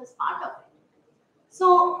myself was part of it.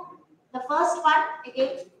 So the first one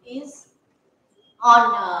again is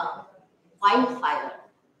on wildfire.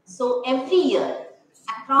 So every year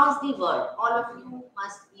across the world, all of you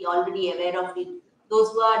must be already aware of it.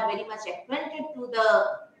 Those who are very much acquainted to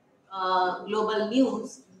the global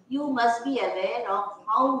news, you must be aware of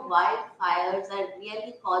how wildfires are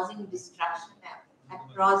really causing destruction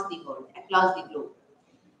across the world, across the globe.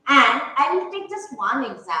 And I will take just one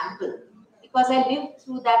example because I lived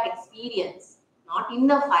through that experience, not in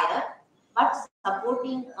the fire, but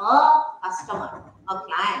supporting a customer, a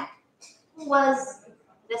client who was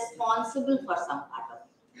responsible for some part of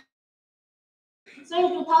it. So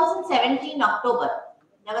in 2017 October,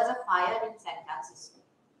 there was a fire in San Francisco.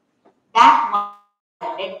 That one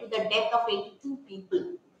led to the death of 82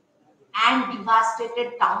 people and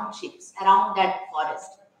devastated townships around that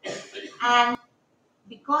forest. And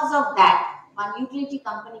because of that, one utility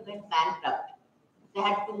company went bankrupt. They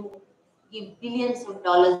had to give billions of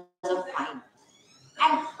dollars of fine.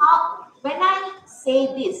 And how, when I say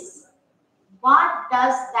this, what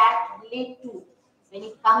does that relate to when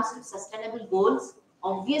it comes to sustainable goals?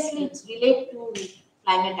 Obviously, it's related to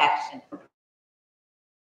climate action.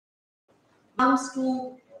 Comes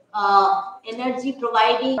to energy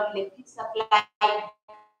providing, electric supply,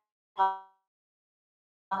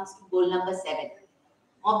 comes to goal number 7.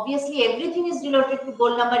 Obviously, everything is related to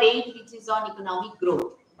goal number 8, which is on economic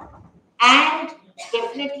growth, and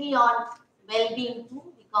definitely on well-being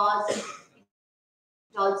too, because it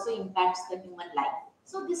also impacts the human life.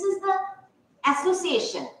 So this is the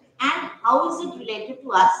association, and how is it related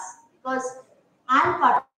to us? Because I'm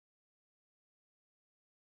part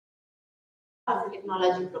of the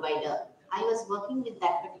technology provider. I was working with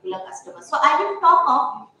that particular customer. So I will talk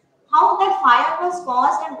of how that fire was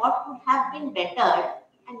caused and what could have been bettered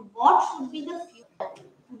and what should be the future.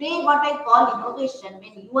 Today, what I call innovation,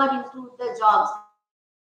 when you are into the jobs,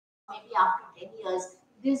 maybe after 10 years,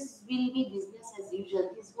 this will be business as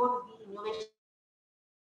usual. This won't be innovation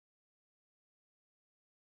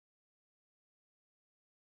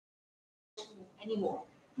anymore.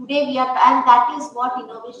 Today we are, and that is what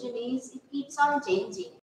innovation is. It keeps on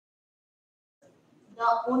changing. The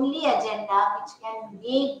only agenda which can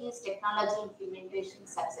make this technology implementation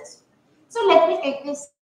successful. So let me take this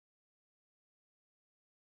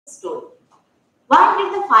story. Why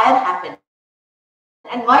did the fire happen?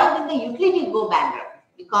 And why did the utility go bankrupt?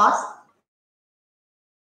 Because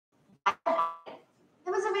there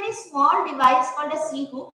was a very small device called a C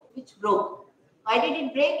hook which broke. Why did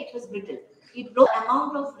it break? It was brittle. It broke the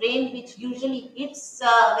amount of rain which usually hits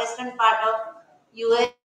western part of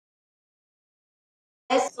US.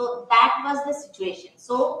 So that was the situation.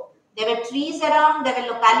 So there were trees around, there were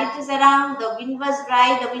localities around, the wind was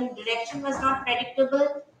dry, the wind direction was not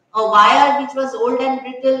predictable, a wire which was old and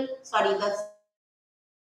brittle, sorry, the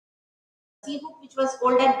C hook which was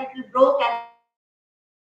old and brittle broke, and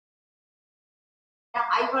a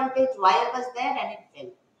high voltage wire was there and it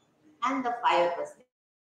fell. And the fire was there.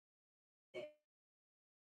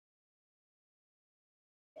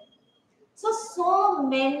 So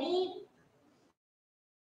many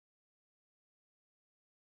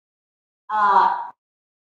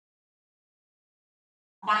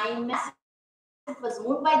diamonds was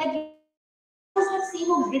owned by the C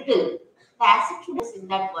hook brittle. The acid should be in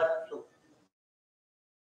that workflow.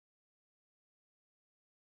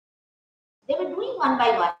 They were doing one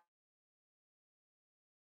by one.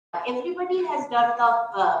 Everybody has dearth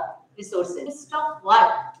of resources. List of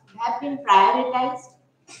what have been prioritized.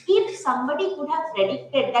 If somebody could have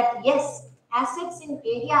predicted that yes, assets in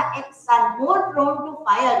area X are more prone to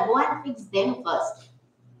fire, go and fix them first.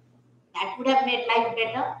 That would have made life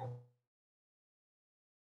better.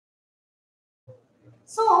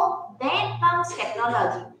 So then comes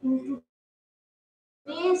technology. In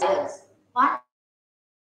today's years, one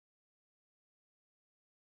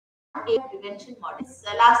prevention models,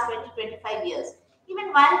 the last 20-25 years.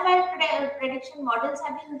 Even wildfire prediction models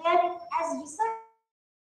have been there as research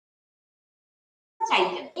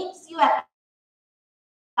item. Makes you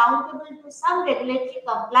accountable to some regulatory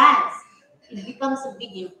compliance. It becomes a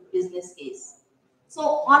big business case. So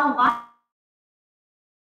on one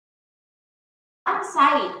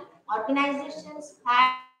side, organizations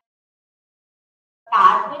have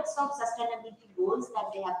targets of sustainability goals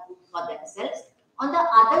that they have put for themselves. On the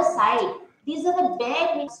other side, these are the bare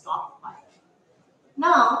minimum stop fire.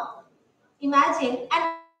 Now, imagine,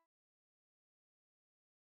 and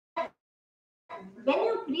when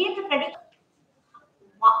you create a prediction,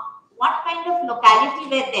 what kind of locality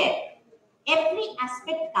were there. Every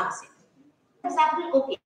aspect comes in. For example,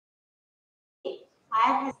 okay,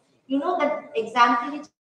 fire has, you know, the example which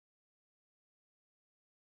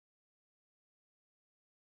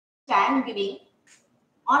I am giving,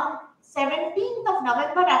 on 17th of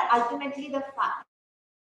November, ultimately the fire.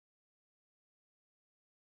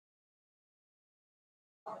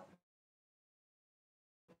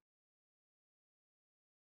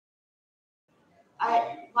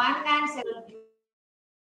 One and several.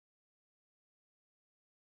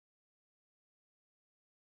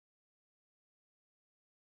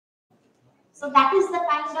 So that is the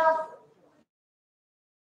kind of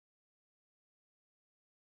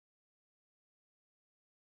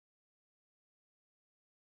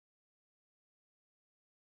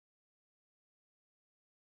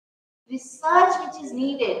research which is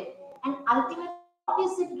needed, and ultimately what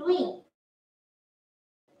is it doing?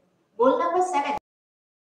 Goal number 7.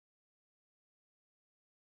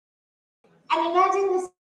 And imagine this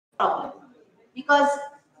problem, because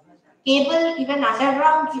cable, even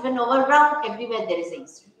underground, even overground, everywhere there is a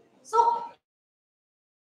history. So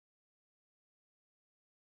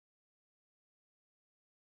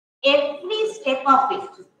every step of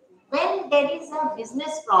it, when there is a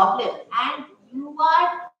business problem and you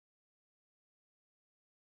are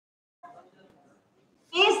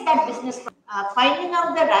face that business problem, finding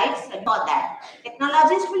out the right solution for that,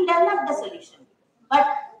 technologists will develop the solution, but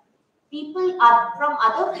people are from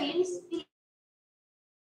other fields will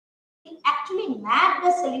actually map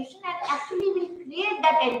the solution and actually will create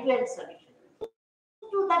that end-to-end solution.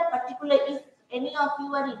 To that particular, if any of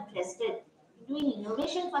you are interested in doing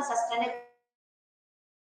innovation for sustainable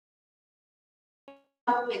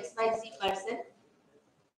to XYZ person,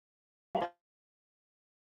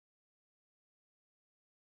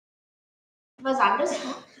 it was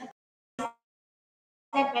understood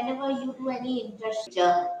that whenever you do any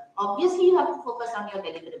internship, obviously you have to focus on your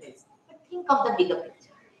deliverables, but think of the bigger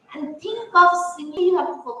picture. And think of simply you have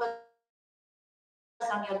to focus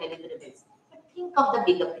on your deliverables, but think of the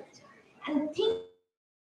bigger picture. And think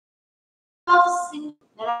of simply,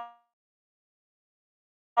 there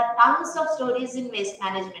are tons of stories in waste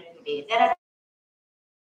management today. There are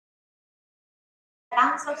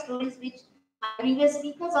tons of stories which my previous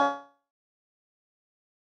speakers also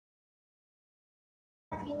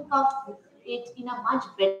think of it in a much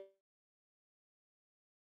better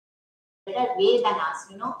way than us,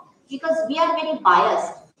 you know, because we are very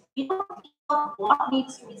biased. We don't think of what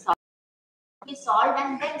needs to be solved,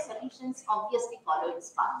 and then solutions obviously follow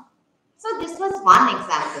its path. So this was one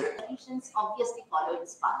example. Solutions obviously follow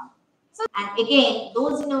its path. So, and again,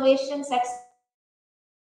 those innovations at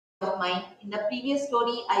of mine, in the previous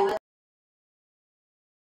story,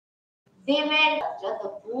 they were the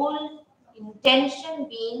whole intention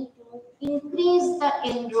being to increase the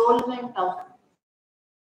enrollment of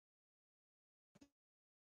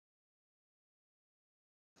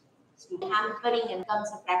hampering incomes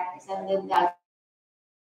of practice, and then they are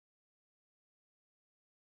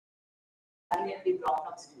ultimately dropped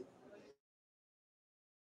from school.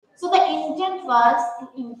 So the intent was to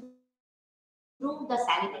improve the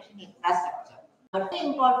sanitation infrastructure. But the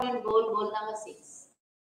important goal number 6.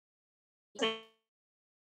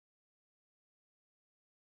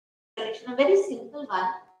 A very simple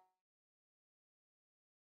one,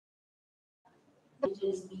 which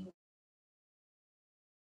is being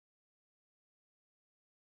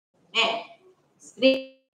met. It's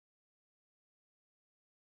great.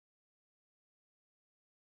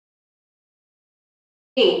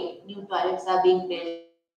 New toilets are being built.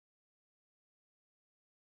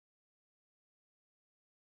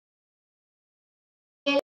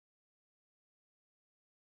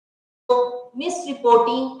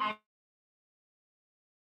 Misreporting and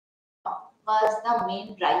was the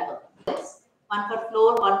main driver. One for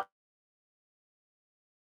floor, one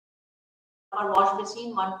for wash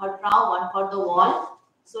machine, one for trough, one for the wall.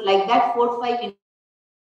 So like that, 4-5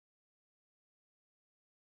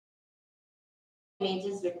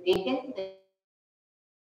 images were taken.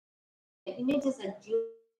 The images are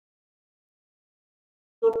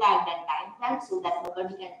geotagged and time stamped so that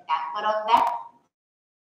nobody can tamper on that.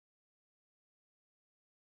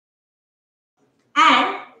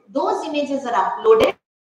 And those images are uploaded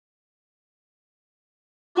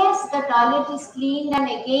unless the toilet is cleaned and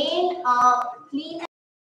again cleaned.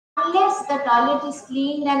 Unless the toilet is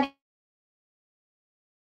cleaned and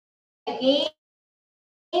again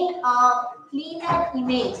cleaner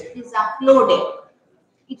image is uploaded,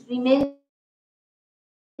 it remains.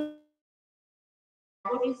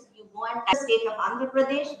 What is you go and the state of Andhra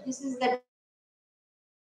Pradesh? This is the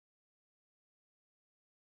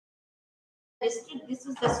district, this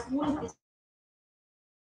is the school, this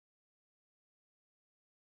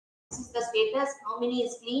is the status, how many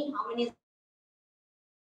is clean, how many is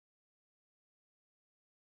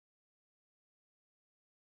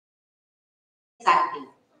active.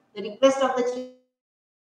 The request of the chief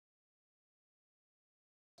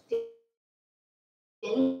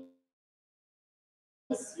tells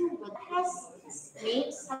you what has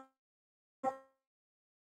made such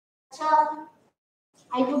a,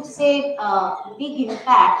 I would say, big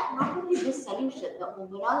impact, not only this solution, the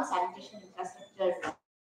overall sanitation infrastructure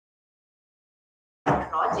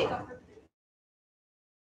project.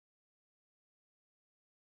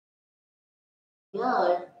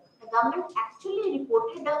 Here, the government actually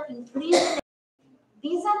reported an increase in.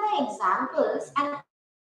 These are the examples, and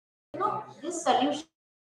this solution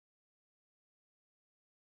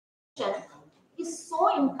is so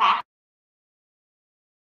impactful.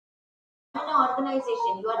 In an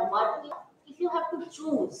organization, you are working. If you have to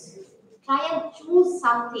choose, try and choose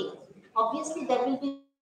something. Obviously, there will be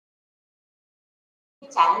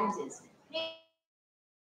challenges.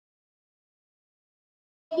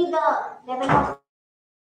 Maybe the level of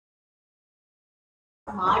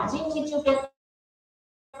margin which you get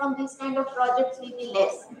from these kind of projects will be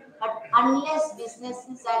less. But unless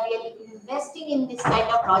businesses are really investing in this kind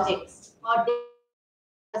of projects, or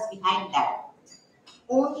there's behind that,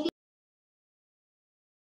 only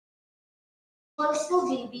also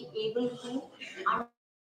will be able to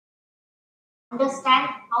understand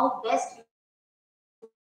how best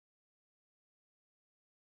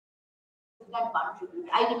you can contribute.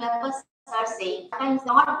 I remember sir saying, sometimes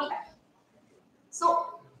not be. So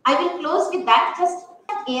I will close with that, just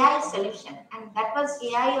an AI solution, and that was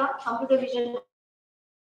AI or computer vision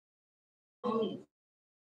only.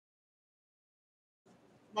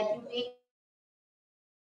 That you take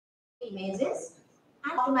images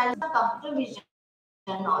and automatically computer vision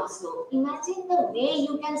also. Imagine the way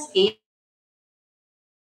you can scale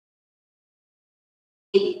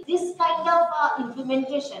it. This kind of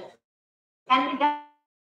implementation can be done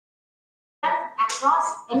across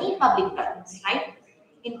any public products, right?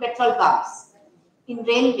 In petrol pumps, in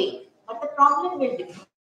railway, but the problem will differ.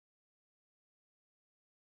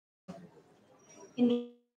 In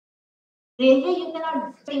railway, you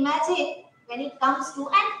cannot imagine when it comes to,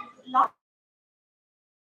 and lots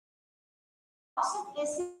of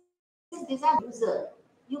places these are user.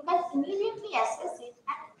 You can immediately assess it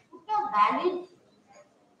and put a valid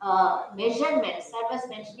measurement. Sir was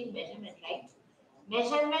mentioning measurement, right?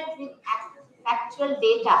 Measurement with factual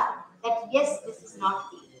data that yes, this is not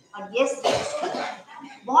clean, or yes, this is clean.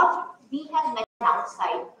 What we have measured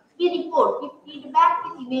outside, we report with feedback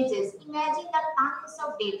with images. Imagine the tons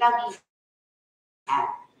of data we have.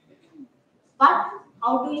 But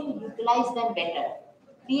how do you utilize them better?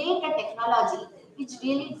 Create a technology which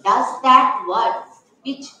really does that work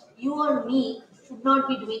which you or me should not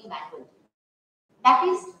be doing manually. That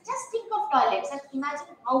is, just think of toilets and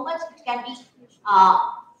imagine how much it can be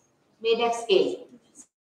made at scale.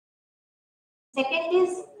 Second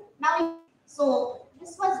is now, so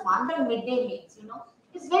this was one of midday meals,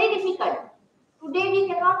 it's very difficult. Today we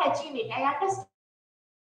cannot achieve it. I understand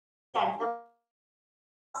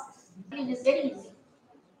it is very easy.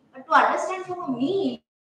 But to understand from a meal,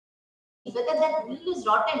 whether that meal is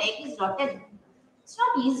rotten, egg is rotten, it's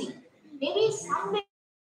not easy. Maybe some bit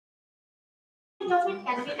of it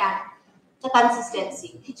can be done. The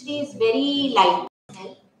consistency. Khichdi is very light.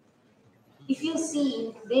 If you see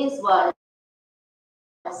in today's world,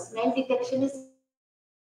 smell detection is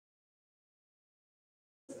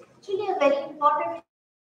actually a very important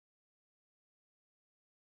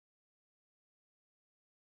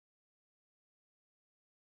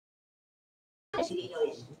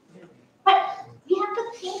innovation. But we have to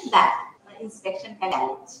think that inspection can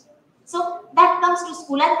challenge. So that comes to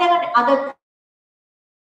school, and there are other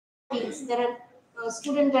things. There are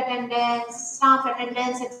student attendance, staff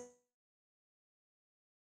attendance,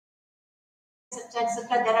 etc.,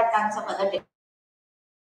 etc. There are tons of other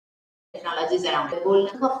technologies around. The goal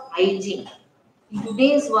of hygiene. In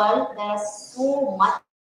today's world, there is so much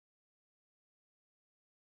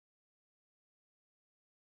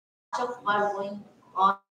of work going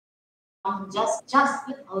on just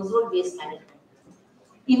with household waste management.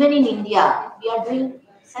 Even in India, we are doing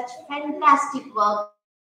such fantastic work.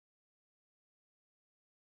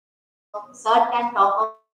 Sir can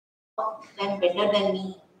talk of them better than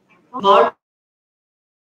me. World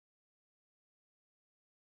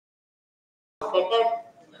better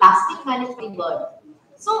plastic management world.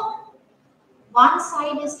 So one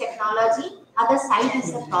side is technology, other side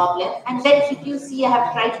is the problem. And then if you see, I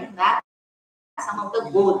have tried to map some of the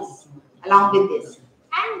goals. along with this.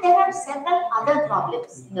 And there are several other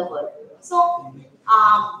problems in the world. So,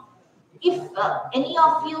 if any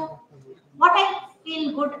of you, what I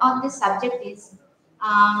feel good on this subject is,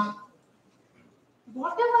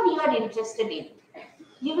 whatever you are interested in,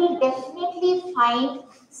 you will definitely find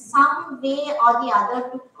some way or the other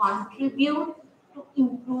to contribute to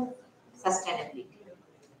improve sustainability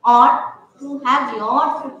or to have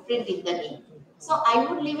your footprint in the game. So I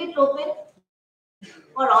would leave it open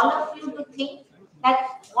for all of you to think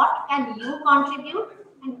that what can you contribute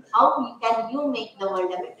and how can you make the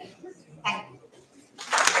world a better place. Thank you.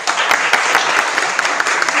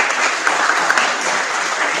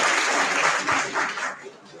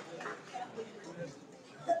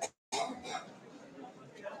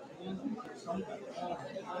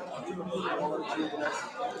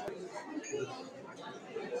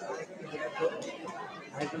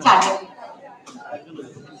 Charlie.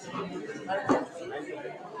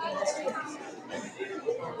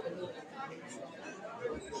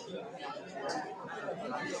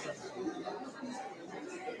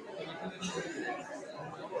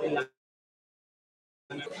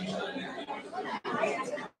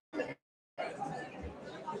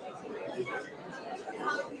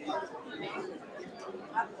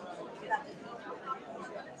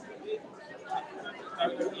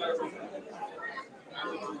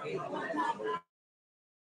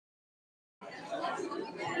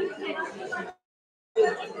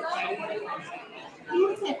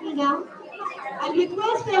 Please settle down. I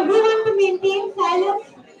request everyone to maintain silence.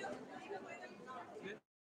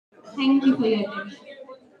 Thank you for your attention.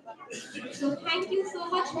 So thank you so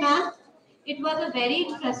much, ma'am. It was a very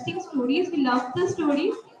interesting stories. We loved the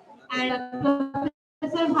stories. And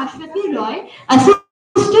Professor Bhashwati Roy,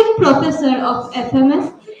 Assistant Professor of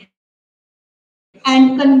FMS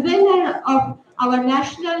and convener of our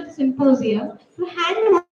national symposium, to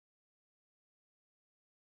hand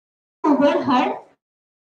over her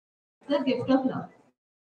the gift of love.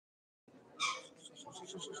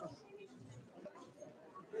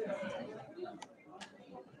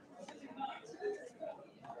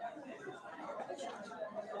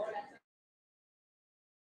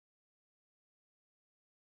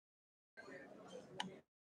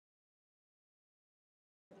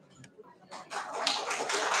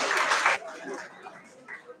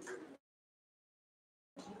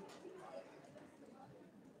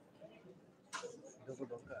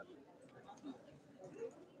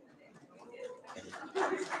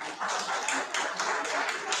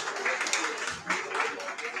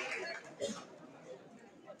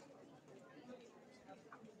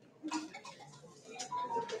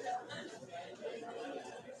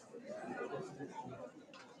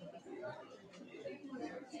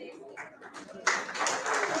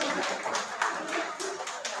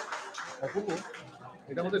 অপূর্ব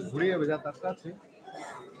এটা আমাদের ঘুরে যাবে যা তার কাছে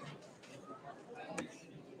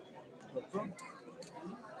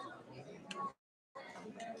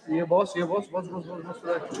ये boss बस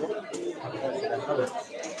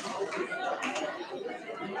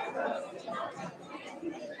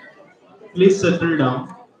Please settle down.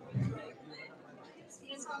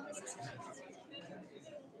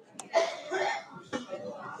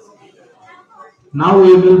 Now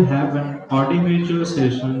we will have an audiovisual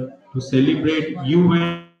session to celebrate UN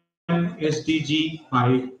SDG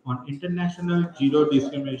 5 on International Zero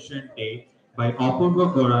Discrimination Day by Apurva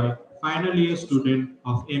Gorai, final year student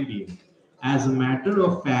of MBA. As a matter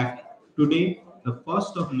of fact, today, the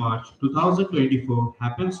 1st of March 2024,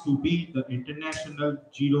 happens to be the International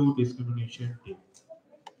Zero Discrimination Day.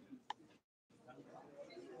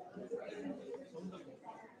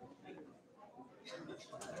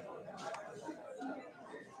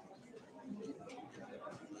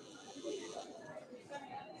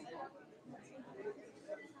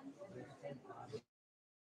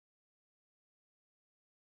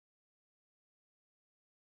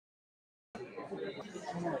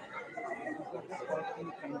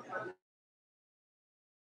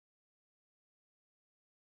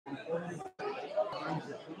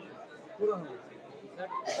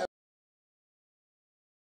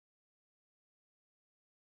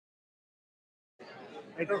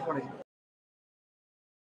 এটাও পড়ে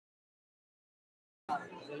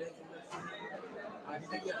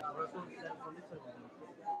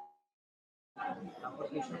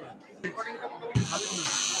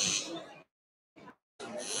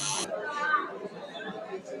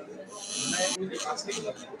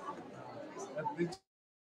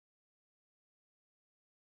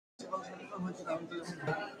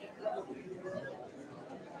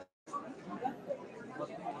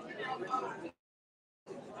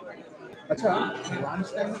আচ্ছা lunch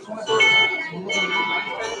টাইমের সময় তো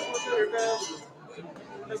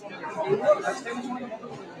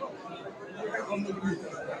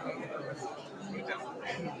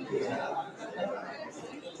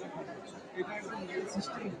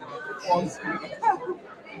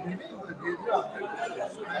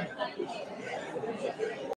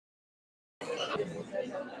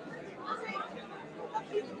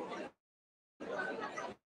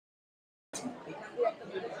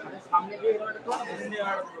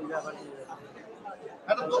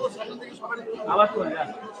আবার চলে যা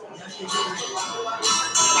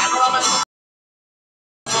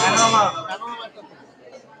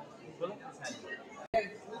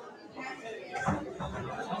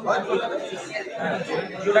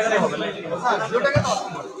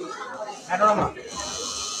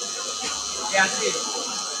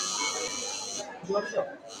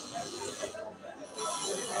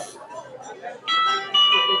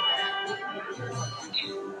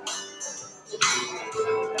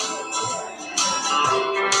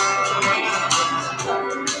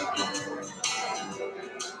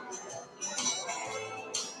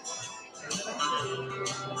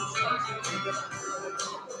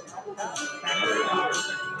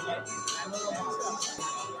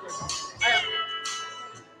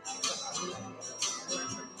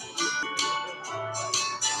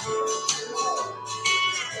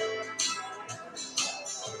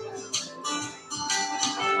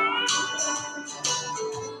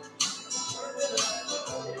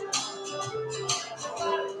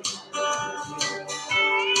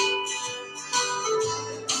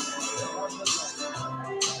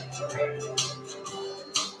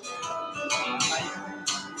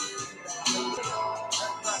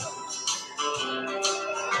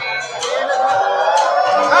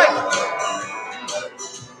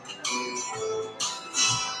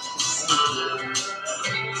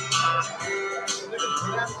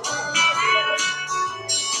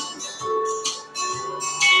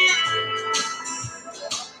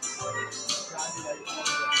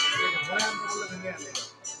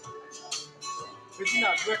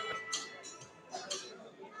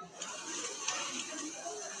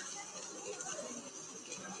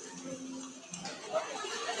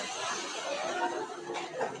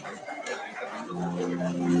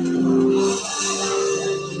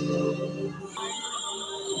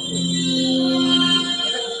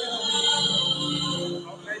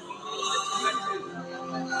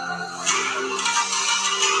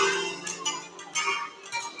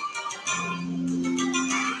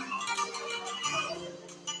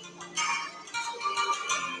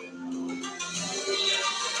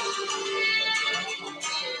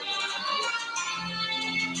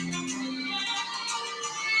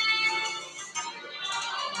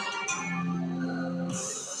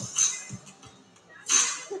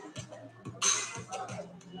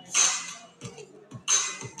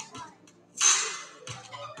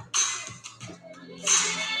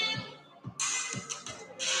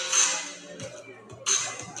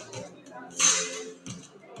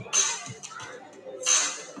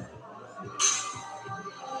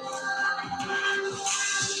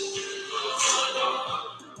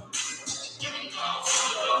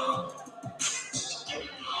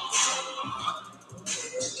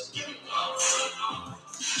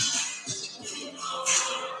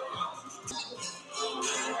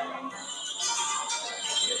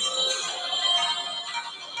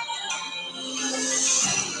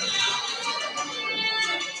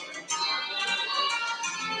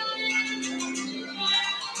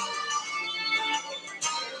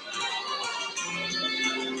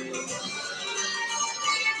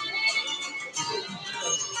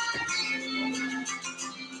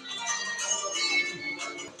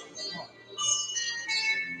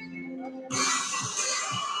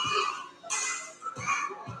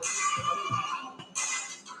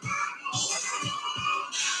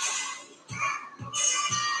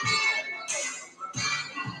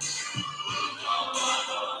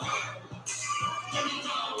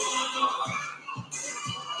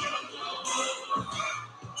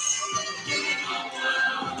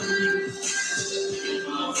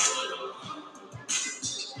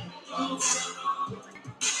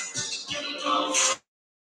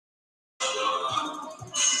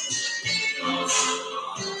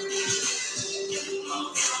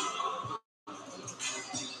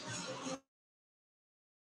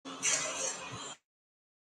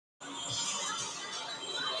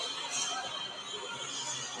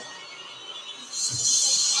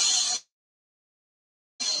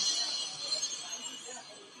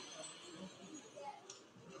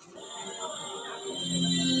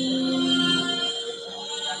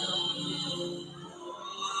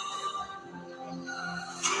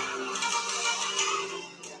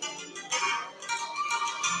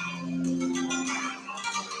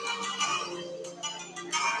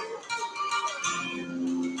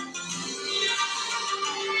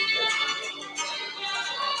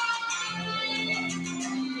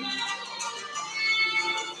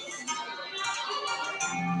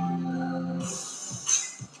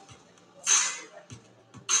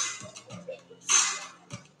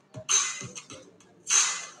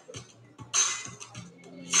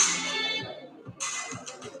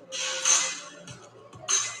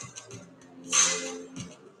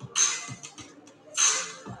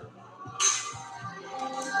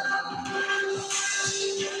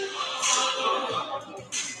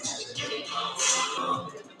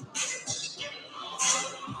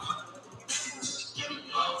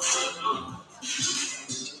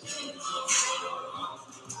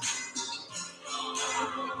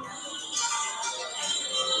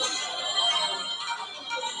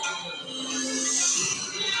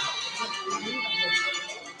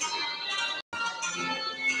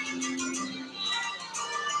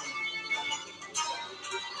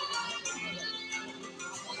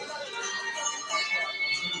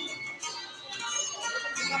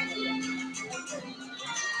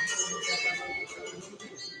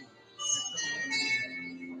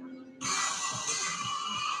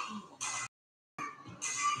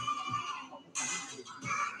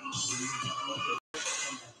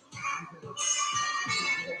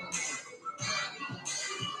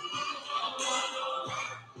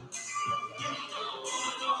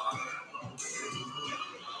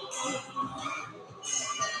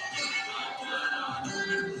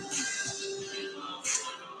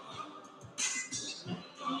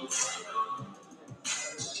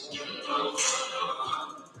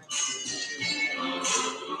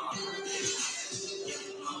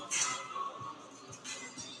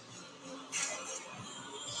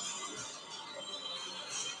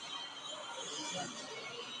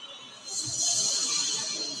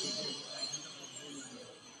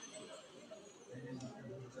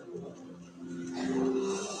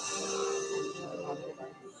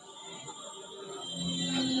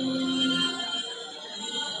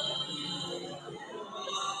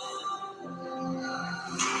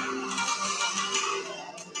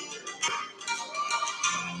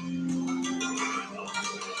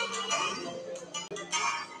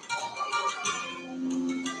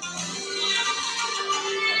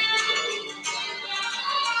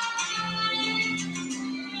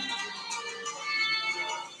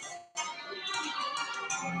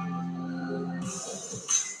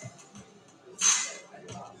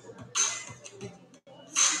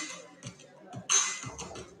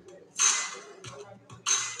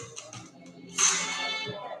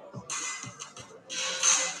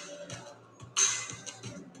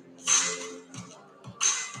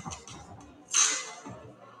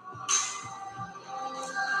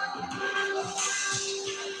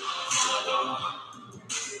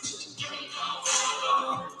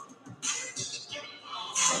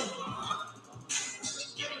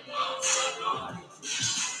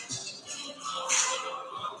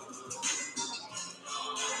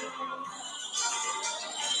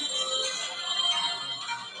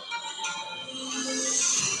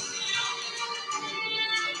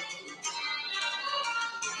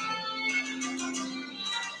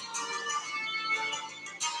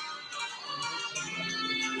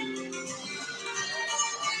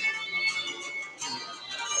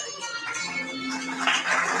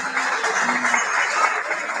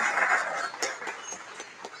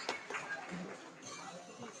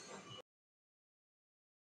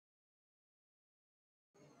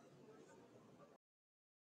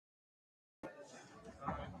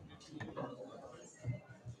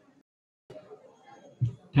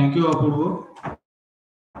Thank you, Apurva.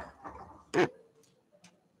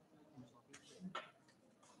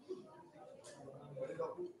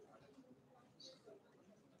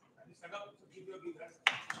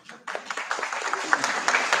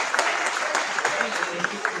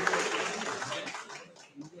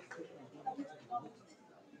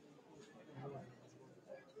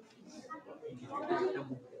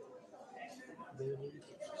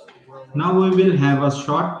 Now we will have a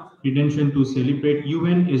short attention to celebrate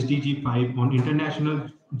UN SDG 5 on International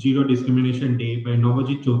Zero Discrimination Day by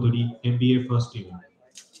Navajit Chaudhary, MBA first year.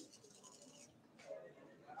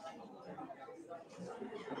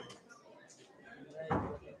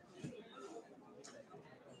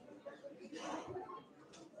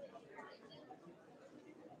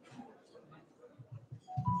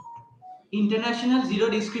 International zero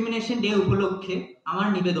discrimination day উপলক্ষে আমার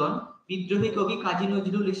নিবেদন বিদ্রোহী কবি কাজী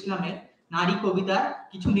নজরুল ইসলামের নারী কবিতার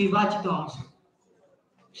কিছু নির্বাচিত অংশ।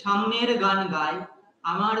 সামনের গান গায়,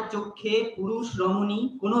 আমার চক্ষে পুরুষ রমণী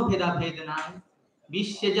কোনো ভেদাভেদ নাই,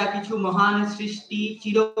 বিশ্বে যা কিছু মহান সৃষ্টি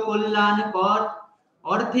চিরকল্যাণ কর,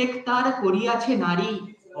 অর্ধেক তার করিয়াছে নারী,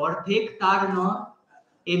 অর্ধেক তার নর,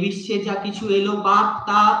 এ বিশ্বে যা কিছু এলো পাপ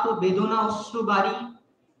তাপ বেদনা অশ্রু বাড়ি,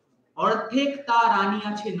 অর্ধেক তার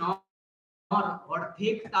আনিয়াছে নর,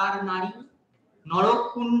 অর্ধেক তার নারী,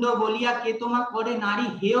 নরকুণ্ড বলিয়া কে তোমা করে নারী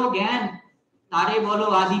হেয় জ্ঞান, তারে বলো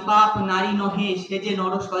আদি পাপ নারী নহে সে যে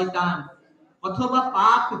নর শয়তান, অথবা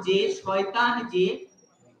পাপ যে শয়তান যে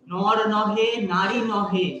নর নহে নারী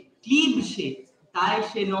নহে ক্লীব সে, তাই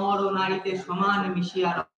সে নর ও নারীতে সমান মিশিয়া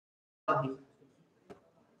রহে।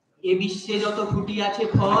 এ বিশ্বে যত ফুটিয়াছে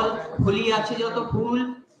ফল ফলিয়াছে যত ফুল,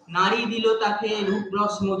 নারী দিল তাকে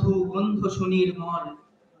রূপরস মধু গন্ধ সুনির্মল,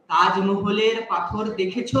 তাজমহলের পাথর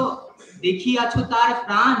দেখেছ দেখিয়াছ তার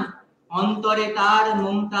প্রাণ, অন্তরে তার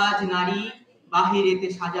মুমতাজ নারী বাহিরেতে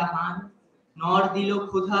শাহজাহান, নর দিল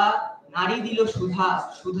ক্ষুধা নারী দিল সুধা,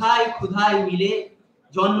 সুধায় ক্ষুধায় মিলে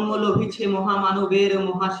জন্ম লভিছে মহামানবের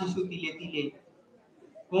মহাশিশু তিলে তিলে,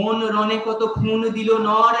 কোন রণে কত খুন দিল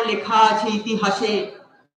নর লেখা আছে ইতিহাসে,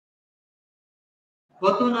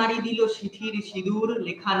 কত নারী দিল সিথির সিঁদুর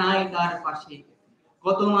লেখা নাই তার পাশে,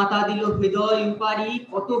 কত মাতা দিল হৃদয় উপারি,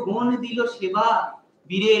 কত বোন দিল সেবা,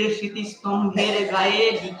 বীরের স্মৃতিস্তম্ভের গায়ে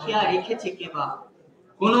লিখিয়া রেখেছে কেবা।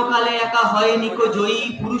 কোন কালে একা হয়নি কো জয়ী,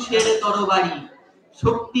 পুরুষের তরবারি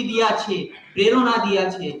শক্তি দিয়াছে, প্রেরণা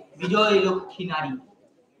দিয়াছে বিজয় লক্ষ্মী নারী।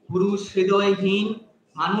 পুরুষ হৃদয়হীন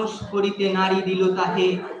মানুষ করিতে নারী দিল তাহে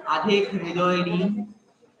আধেক হৃদয় ঋণ।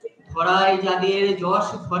 ধরায় যাদের যশ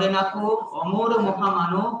ধরে নাকো অমর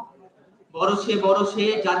মহামানব, বরসে বরসে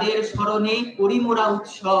যাদের স্মরণে করি মোরা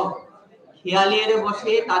উৎসব। খেয়ালের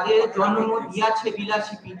বসে তাদের জন্ম দিয়াছে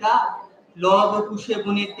বিলাসী পিতা, লব কুশে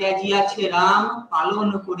বনে ত্যাজিয়াছে রাম, পালন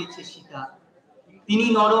করেছে সীতা। তিনি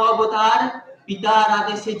নর অবতার, পিতার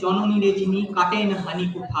আদেশে জননীরে যিনি কাটেন হানি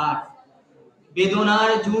কুঠার। বেদনার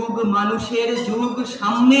যুগ মানুষের যুগ,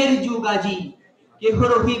 সাম্যের যুগ আজি, কেহ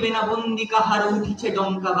রহিবে না বন্দি কাহার উঠিছে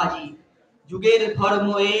ডঙ্কাবাজি। যুগের ধর্ম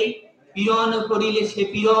এই, পীড়ন করিলে সে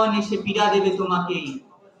পীড়ন এসে পীড়া দেবে তোমাকে।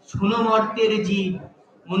 শোনো মর্তের জীব,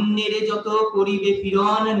 অন্যের যত করিবে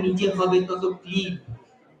পীড়ন, নিজে হবে তত ক্লীব।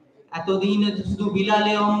 এতদিন শুধু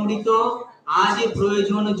বিলালে অমৃত, আজ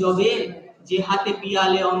প্রয়োজন যবে, যে হাতে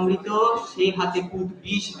পিয়ালে অমৃত সেই হাতে পুট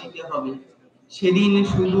বিষ দিতে হবে। সেদিন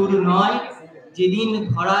সুদূর নয়, যেদিন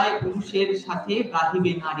ধরায় পুরুষের সাথে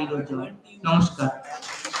গাহিবে নারীর জয়। নমস্কার।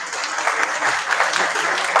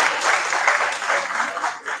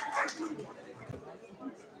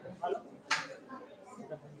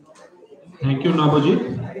 Thank you, Nabajit.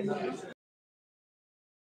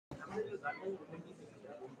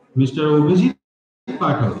 Mr. Obhijit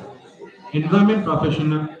Pathak, environment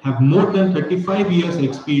professional, have more than 35 years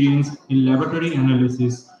experience in laboratory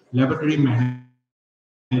analysis, laboratory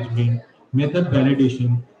management, method validation,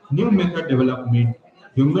 new method development,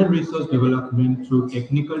 human resource development through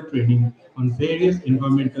technical training on various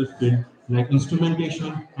environmental fields like instrumentation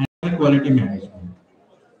and air quality management.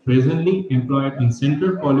 Presently employed in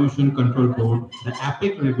Central Pollution Control Board, the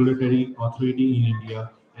APEC regulatory authority in India,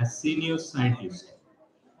 as senior scientist.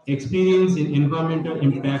 Experience in environmental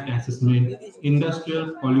impact assessment, industrial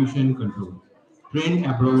pollution control. Trained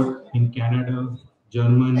abroad in Canada,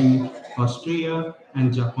 Germany, Austria, and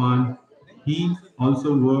Japan. He also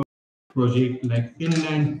worked on projects like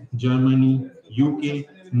Finland, Germany, UK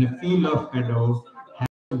in the field of adult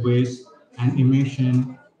waste and emission,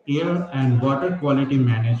 air and water quality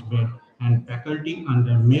management, and faculty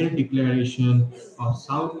under Mere Declaration of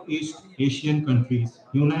Southeast Asian Countries,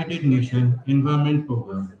 United Nations Environment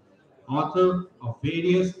Program. Author of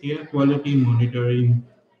various air quality monitoring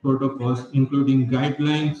protocols, including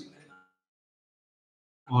guidelines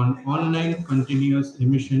on online continuous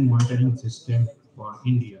emission monitoring system for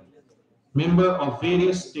India. Member of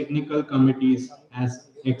various technical committees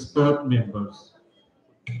as expert members.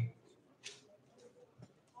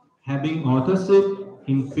 Having authorship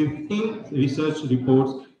in 15 research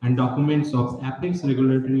reports and documents of Apex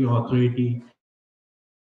Regulatory Authority,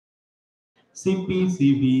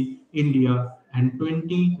 CPCB India, and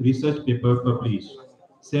 20 research papers published.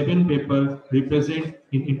 7 papers represent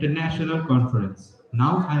in international conference.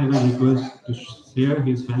 Now I will request to share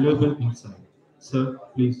his valuable insight. Sir,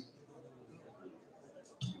 please.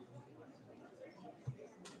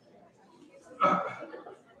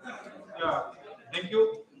 Yeah, thank you.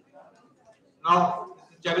 Now,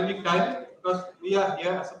 it's a challenging time because we are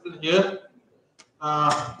here, assembled here.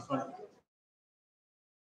 Sorry.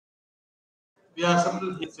 We are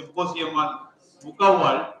assembled here symposium on VUCA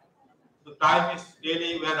world. The time is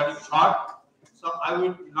really, we are running short. So I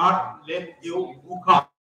will not let you VUCA.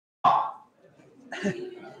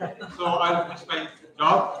 So I'll finish my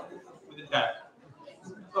job within that.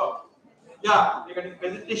 So, yeah, regarding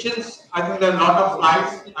presentations, I think there are a lot of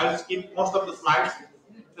slides. I'll skip most of the slides.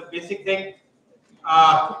 The basic thing,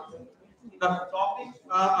 the topic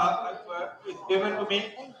is given to me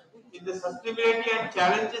is the sustainability and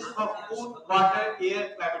challenges of food, water,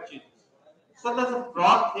 air, climate change. So that's a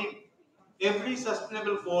broad thing. Every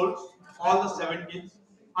sustainable goals, all the 17,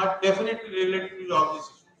 are definitely related to all these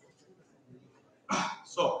issues.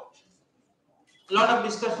 So, a lot of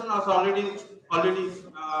discussion was already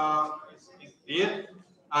is there,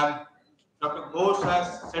 and Dr. Ghosh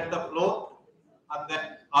has set the floor, and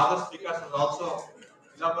then other speakers have also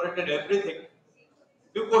elaborated everything.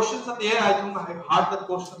 Few questions are there. I think I have heard the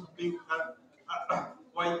questions.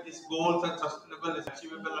 Why these goals and sustainable is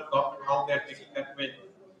achievable, and government how they are taking that way.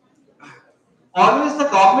 Always the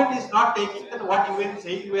government is not taking that what you will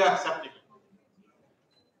say we are accepting.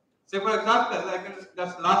 Say for example, like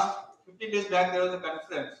just last 15 days back there was a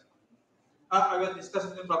conference. I was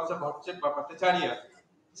discussing with Professor Bhattacharya.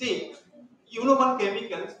 See, you know one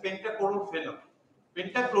chemical is pentachlorophenol.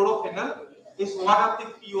 Pentachlorophenol is one of the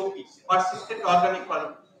POPs, persistent organic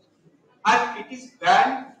pollutants. and it is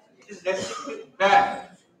banned, it is restricted, banned.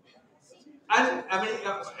 And I mean,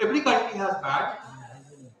 every country has banned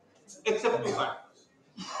except two countries.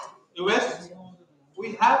 US,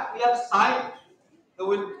 we have signed that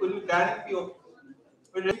we'll be banning POP.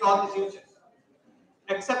 We'll restrict all these uses.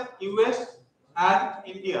 Except US and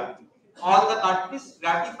India, all the countries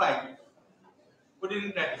ratified it. We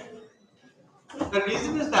didn't ratify. The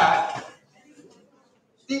reason is that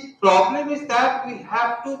the problem is that we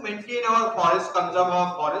have to maintain our forest, conserve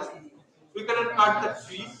our forest. We cannot cut the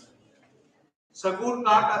trees. सगुन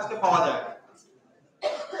काट आज के पावा जाएगा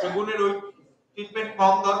सगुনের ওই treatment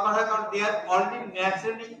কম দরকার হয় কারণ they are already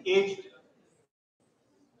naturally aged,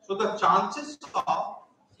 so the chances of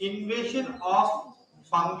invasion of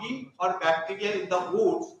fungi or bacteria in the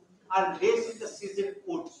woods are less in the seasoned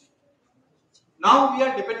woods. Now we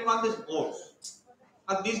are depending on these boards,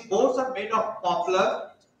 and these boards are made of poplar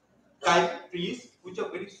type trees which are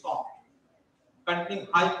very soft, containing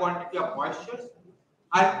high quantity of moisture,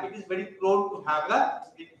 and it is very prone to have the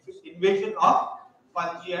invasion of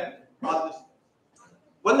fungi and all this.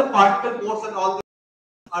 When the particle boards and all this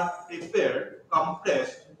are prepared,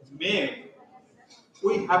 compressed, made,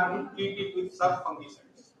 we have to treat it with some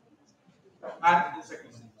fungicides and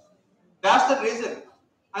insecticides. That's the reason.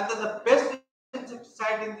 And then the best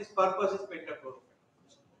insecticide in this purpose is pentachlorophenol.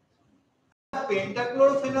 The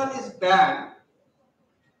pentachlorophenol is banned.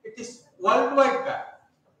 It is worldwide banned.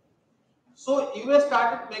 So US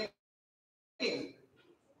started making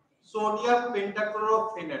sodium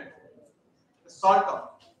pentachlorophenol, the salt of,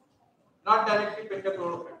 not directly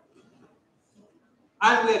pentachlorophenol.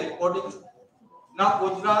 And we are reporting now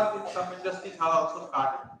Gujarat in some industries have also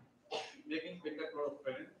started making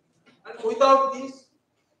pentachlorophenol. And without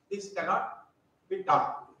this cannot be done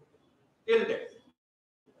till date.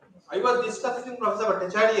 I was discussing Professor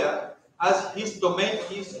Bhattacharya as his domain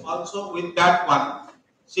is also with that one.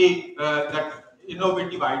 See that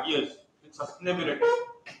innovative ideas with sustainability.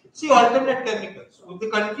 See alternate chemicals. The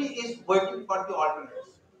country is waiting for the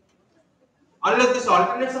alternates. Unless these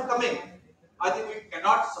alternates are coming, I think we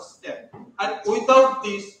cannot sustain. And without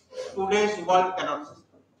this, today's world cannot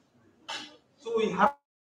sustain. So we have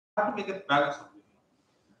to make a balance of it.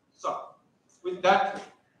 So with that,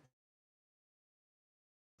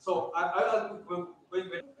 so I will with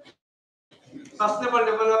sustainable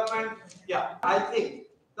development. Yeah, I think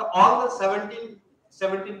all the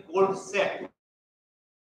 17 goal set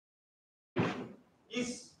is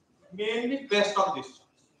mainly based on this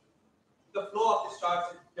charts. The flow of the charts,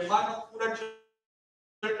 demand of food and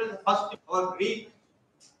shelter is first. Our Greek,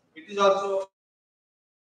 it is also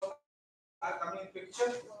coming in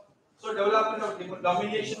picture. So development of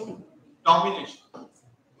domination.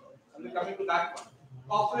 I'm coming to that one.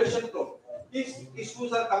 Population growth. These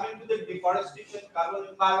issues are coming to the deforestation, carbon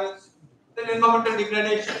imbalance, then environmental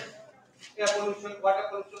degradation, air pollution, water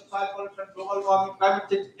pollution, soil pollution, global warming, climate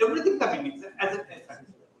change, everything coming in as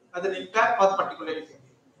an impact for the particular issue.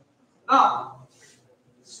 Now,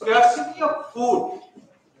 scarcity of food,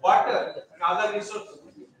 water, and other resources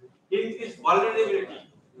increase vulnerability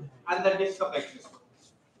and the risk of extinction.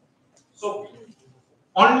 So,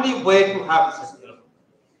 only way to have sustainable.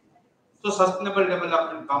 So, sustainable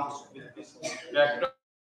development comes with this background.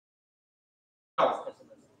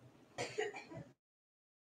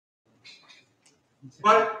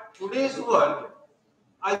 But today's world,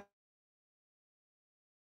 I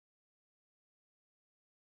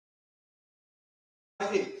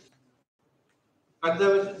think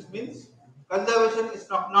conservation means conservation is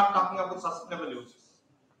not talking about sustainable uses.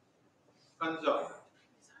 Conserve.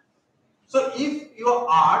 So if your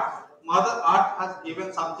art, Mother Earth has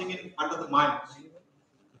given something in under the mines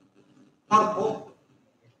for home,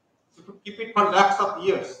 you could keep it for lakhs of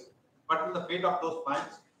years, but in the fate of those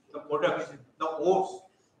mines, the products, the ores,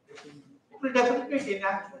 it will definitely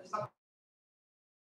enact some